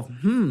yourself,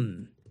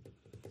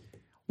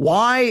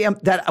 why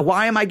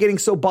am I getting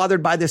so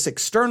bothered by this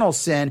external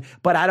sin,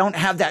 but I don't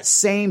have that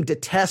same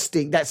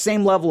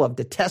level of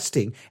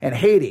detesting and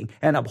hating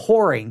and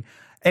abhorring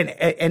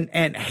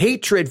and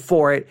hatred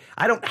for it.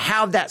 I don't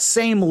have that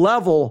same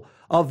level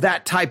of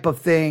that type of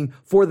thing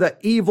for the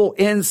evil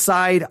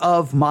inside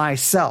of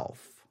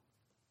myself.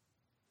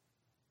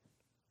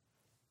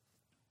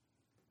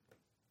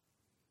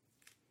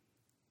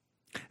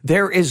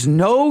 There is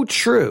no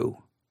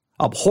true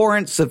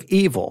abhorrence of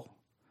evil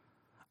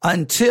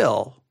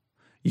until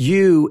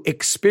you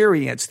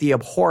experience the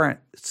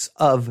abhorrence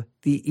of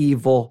the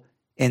evil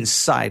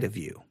inside of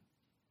you.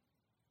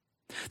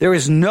 There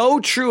is no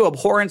true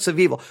abhorrence of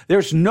evil.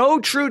 There's no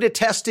true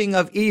detesting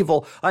of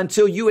evil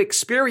until you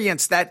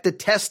experience that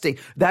detesting,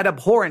 that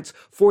abhorrence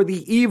for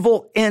the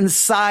evil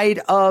inside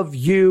of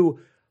you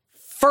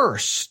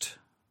first.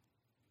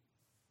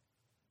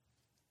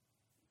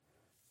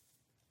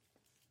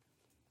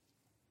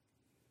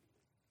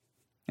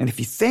 And if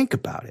you think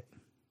about it,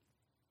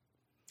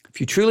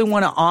 if you truly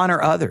want to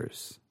honor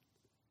others,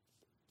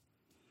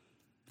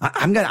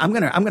 I'm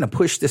gonna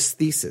push this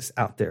thesis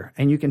out there,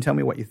 and you can tell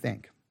me what you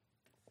think.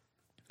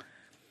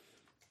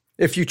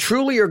 If you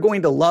truly are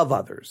going to love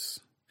others,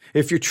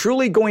 if you're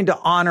truly going to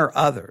honor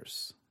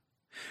others,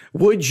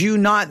 would you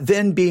not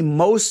then be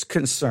most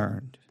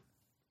concerned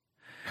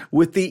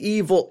with the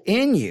evil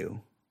in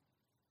you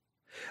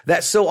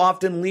that so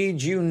often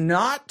leads you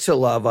not to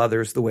love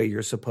others the way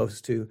you're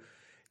supposed to,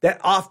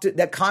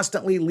 that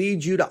constantly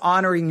leads you to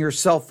honoring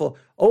yourself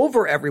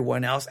over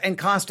everyone else and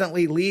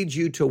constantly leads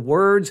you to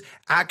words,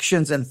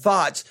 actions, and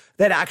thoughts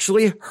that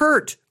actually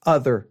hurt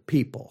other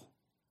people?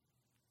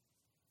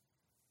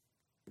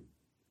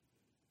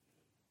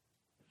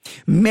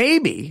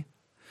 Maybe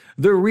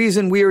the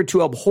reason we are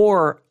to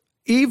abhor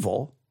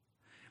evil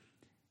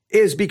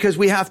is because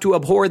we have to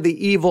abhor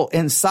the evil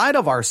inside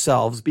of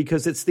ourselves,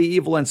 because it's the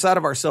evil inside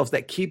of ourselves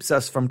that keeps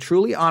us from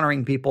truly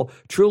honoring people,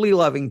 truly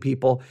loving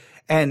people,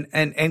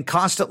 and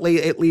constantly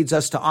it leads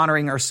us to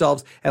honoring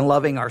ourselves and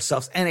loving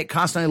ourselves. And it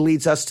constantly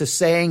leads us to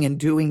saying and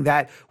doing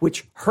that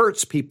which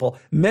hurts people,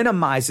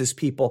 minimizes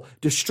people,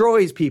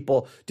 destroys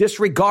people,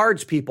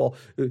 disregards people,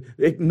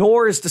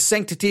 ignores the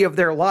sanctity of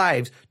their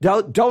lives.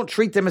 Don't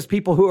treat them as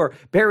people who are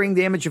bearing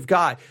the image of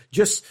God.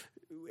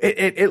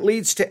 It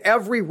leads to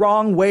every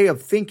wrong way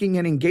of thinking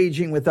and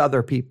engaging with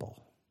other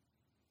people.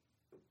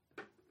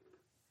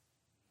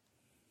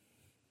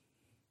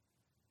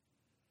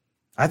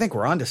 I think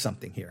we're onto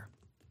something here.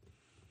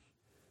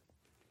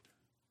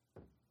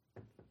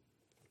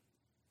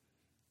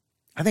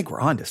 I think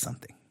we're onto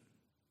something.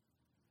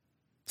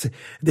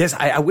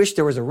 I wish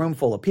there was a room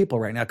full of people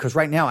right now, because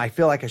right now I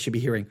feel like I should be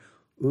hearing,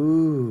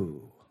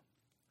 ooh,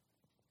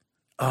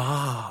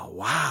 oh,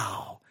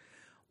 wow,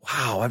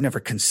 I've never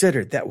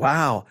considered that.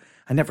 Wow,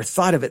 I never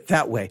thought of it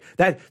that way.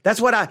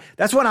 That's what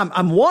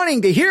I'm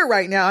wanting to hear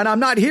right now, and I'm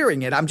not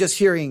hearing it. I'm just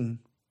hearing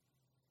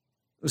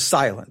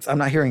silence. I'm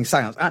not hearing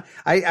silence.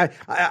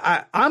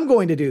 I'm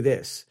going to do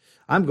this.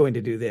 I'm going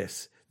to do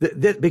this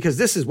because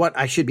this is what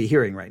I should be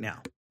hearing right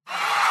now.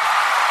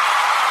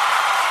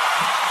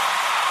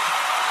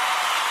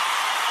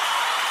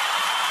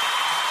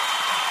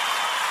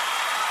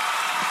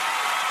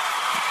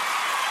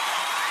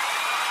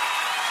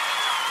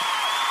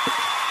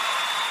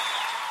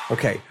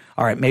 Okay.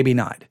 All right. Maybe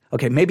not.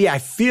 Okay. Maybe I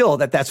feel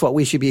that that's what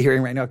we should be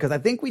hearing right now, because I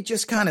think we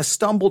just kind of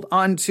stumbled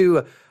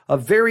onto a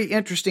very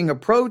interesting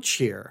approach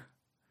here.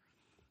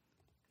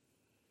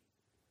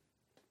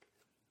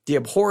 The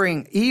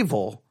abhorring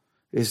evil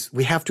is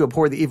we have to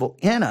abhor the evil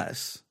in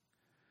us,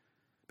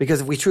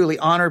 because if we truly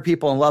honor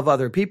people and love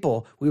other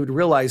people, we would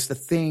realize the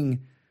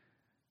thing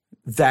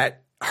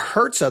that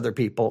hurts other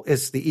people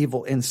is the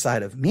evil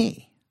inside of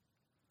me.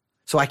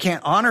 So I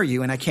can't honor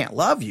you and I can't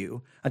love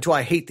you until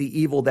I hate the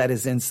evil that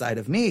is inside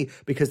of me,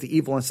 because the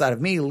evil inside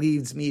of me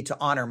leads me to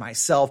honor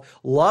myself,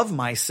 love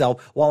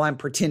myself, while I'm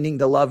pretending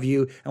to love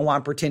you and while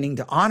I'm pretending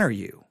to honor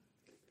you.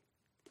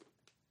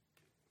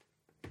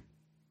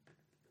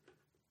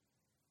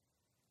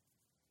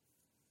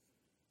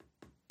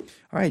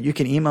 All right, you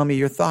can email me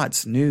your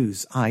thoughts,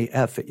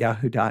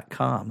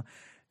 newsif@yahoo.com,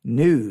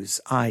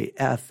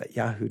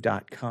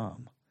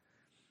 newsif@yahoo.com.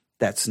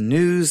 That's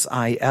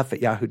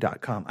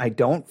newsif@yahoo.com. I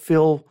don't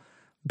feel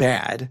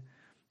bad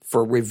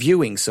for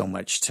reviewing so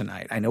much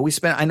tonight. I know I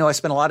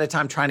spent a lot of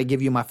time trying to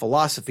give you my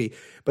philosophy,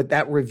 but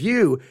that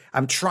review,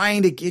 I'm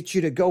trying to get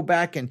you to go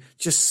back and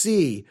just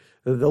see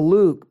the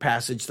Luke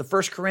passage, the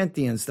 1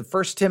 Corinthians, the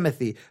 1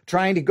 Timothy,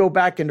 trying to go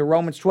back into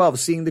Romans 12,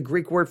 seeing the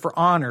Greek word for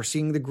honor,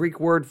 seeing the Greek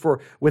word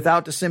for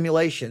without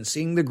dissimulation,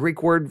 seeing the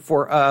Greek word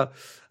for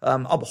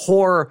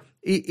abhor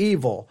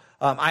evil.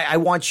 I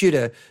want you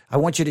to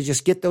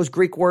just get those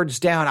Greek words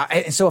down.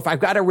 And so if I've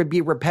got to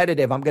be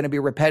repetitive, I'm going to be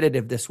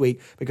repetitive this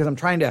week, because I'm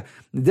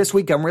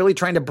really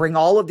trying to bring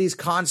all of these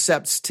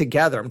concepts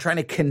together. I'm trying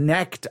to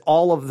connect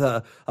all of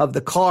the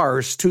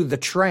cars to the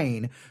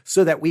train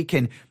so that we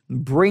can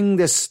bring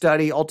this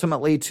study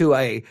ultimately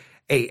to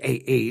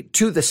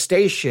to the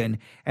station,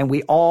 and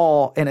we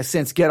all, in a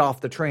sense, get off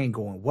the train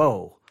going,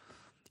 whoa.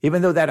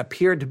 Even though that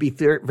appeared to be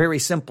very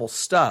simple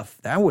stuff,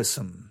 that was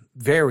some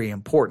very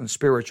important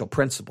spiritual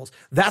principles.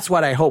 That's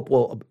what I hope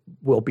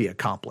will be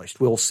accomplished.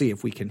 We'll see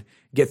if we can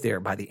get there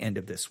by the end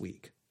of this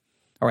week.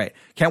 All right.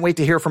 Can't wait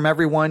to hear from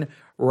everyone.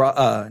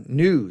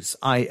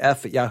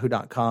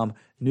 Newsif@yahoo.com,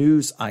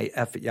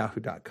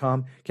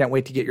 newsif@yahoo.com. Can't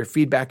wait to get your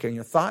feedback and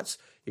your thoughts.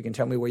 You can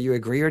tell me where you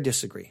agree or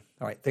disagree.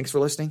 All right. Thanks for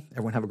listening.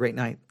 Everyone have a great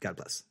night. God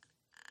bless.